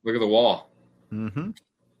 Sure. Look at the wall. Mm-hmm.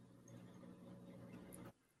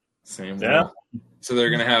 Same wall. So they're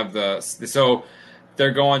gonna have so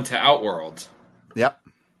they're going to Outworld. Yep.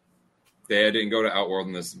 They didn't go to Outworld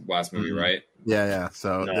in this last movie, right? Yeah.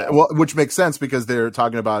 So, which makes sense because they're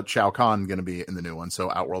talking about Shao Kahn going to be in the new one, so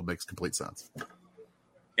Outworld makes complete sense.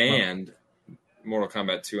 And Mortal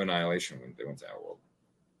Kombat 2 Annihilation when they went to Outworld.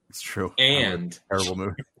 It's true. And terrible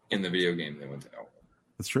movie. In the video game, they went to Outworld.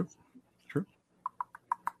 It's true.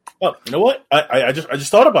 Well, you know what? I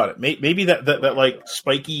just thought about it. Maybe that like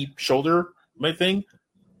spiky shoulder thing.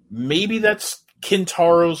 Maybe that's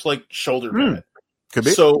Kintaro's like shoulder pad. Could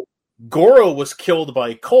be. So Goro was killed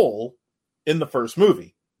by Cole in the first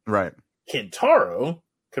movie. Right. Kintaro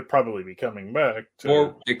could probably be coming back.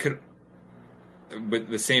 Or it could, with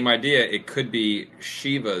the same idea, it could be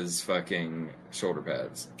Shiva's fucking shoulder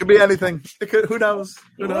pads. Could be anything. It could. Who knows?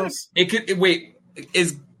 Who knows? It could. Wait,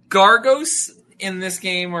 is Gargos in this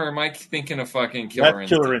game, or am I thinking of fucking Killer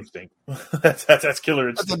Instinct? Killer Instinct. that's Killer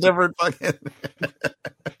Instinct. That's a different fucking.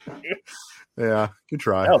 Yeah, good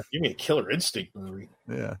try. Hell, give me a Killer Instinct movie.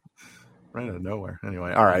 Yeah, right out of nowhere.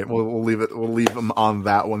 Anyway, all right, we'll leave it. We'll leave them on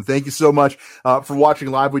that one. Thank you so much for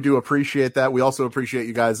watching live. We do appreciate that. We also appreciate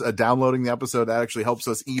you guys downloading the episode. That actually helps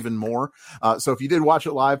us even more. So if you did watch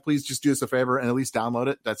it live, please just do us a favor and at least download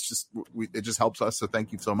it. That's just it just helps us. So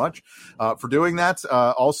thank you so much for doing that.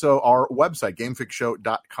 Also, our website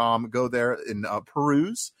gamefixshow.com. Go there and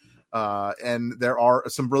peruse. And there are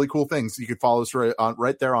some really cool things. You could follow us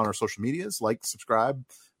right there on our social medias, like, subscribe,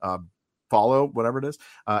 follow, whatever it is.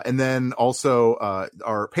 And then also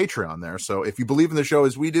our Patreon there. So if you believe in the show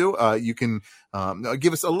as we do, you can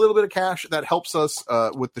give us a little bit of cash. That helps us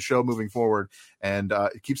with the show moving forward, and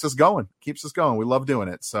it keeps us going. We love doing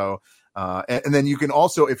it. So and then you can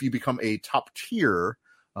also, if you become a top tier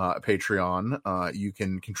Patreon, you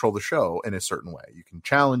can control the show in a certain way. You can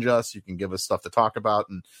challenge us, you can give us stuff to talk about,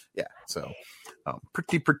 and so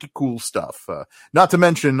pretty cool stuff. Not to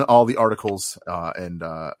mention all the articles and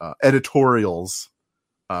editorials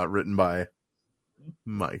written by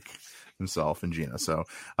Mike himself and Gina. So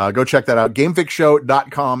go check that out.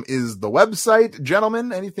 GameFixShow.com is the website.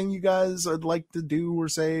 Gentlemen, anything you guys would like to do or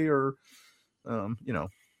say or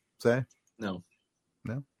say? No.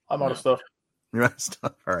 I'm out of stuff. You're out of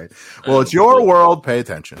stuff. All right. Well, it's your world. Pay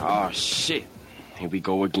attention. Oh, shit. Here we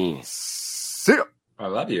go again. See ya. I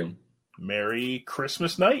love you. Merry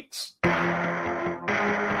Christmas nights. Adios,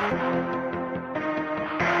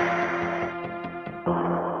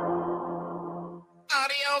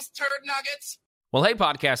 turd nuggets. Well, hey,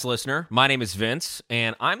 podcast listener. My name is Vince,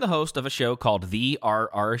 and I'm the host of a show called The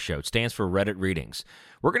RR Show. It stands for Reddit Readings.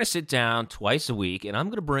 We're going to sit down twice a week, and I'm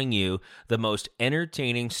going to bring you the most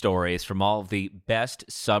entertaining stories from all of the best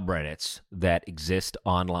subreddits that exist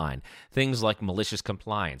online. Things like malicious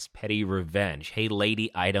compliance, petty revenge, hey,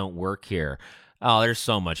 lady, I don't work here. Oh, there's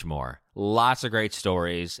so much more. Lots of great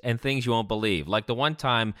stories and things you won't believe. Like the one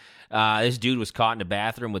time this dude was caught in a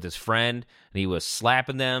bathroom with his friend, and he was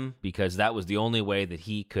slapping them because that was the only way that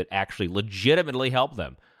he could actually legitimately help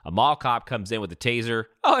them. A mall cop comes in with a taser.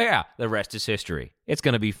 Oh, yeah, the rest is history. It's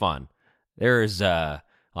going to be fun. There's, I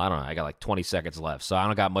don't know, I got like 20 seconds left, so I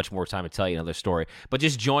don't got much more time to tell you another story. But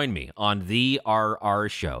just join me on The RR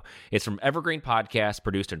Show. It's from Evergreen Podcast,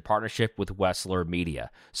 produced in partnership with Wessler Media.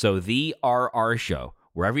 So The RR Show,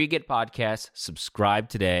 wherever you get podcasts, subscribe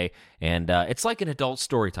today. And it's like an adult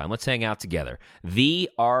story time. Let's hang out together. The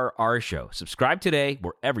RR Show. Subscribe today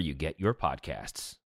wherever you get your podcasts.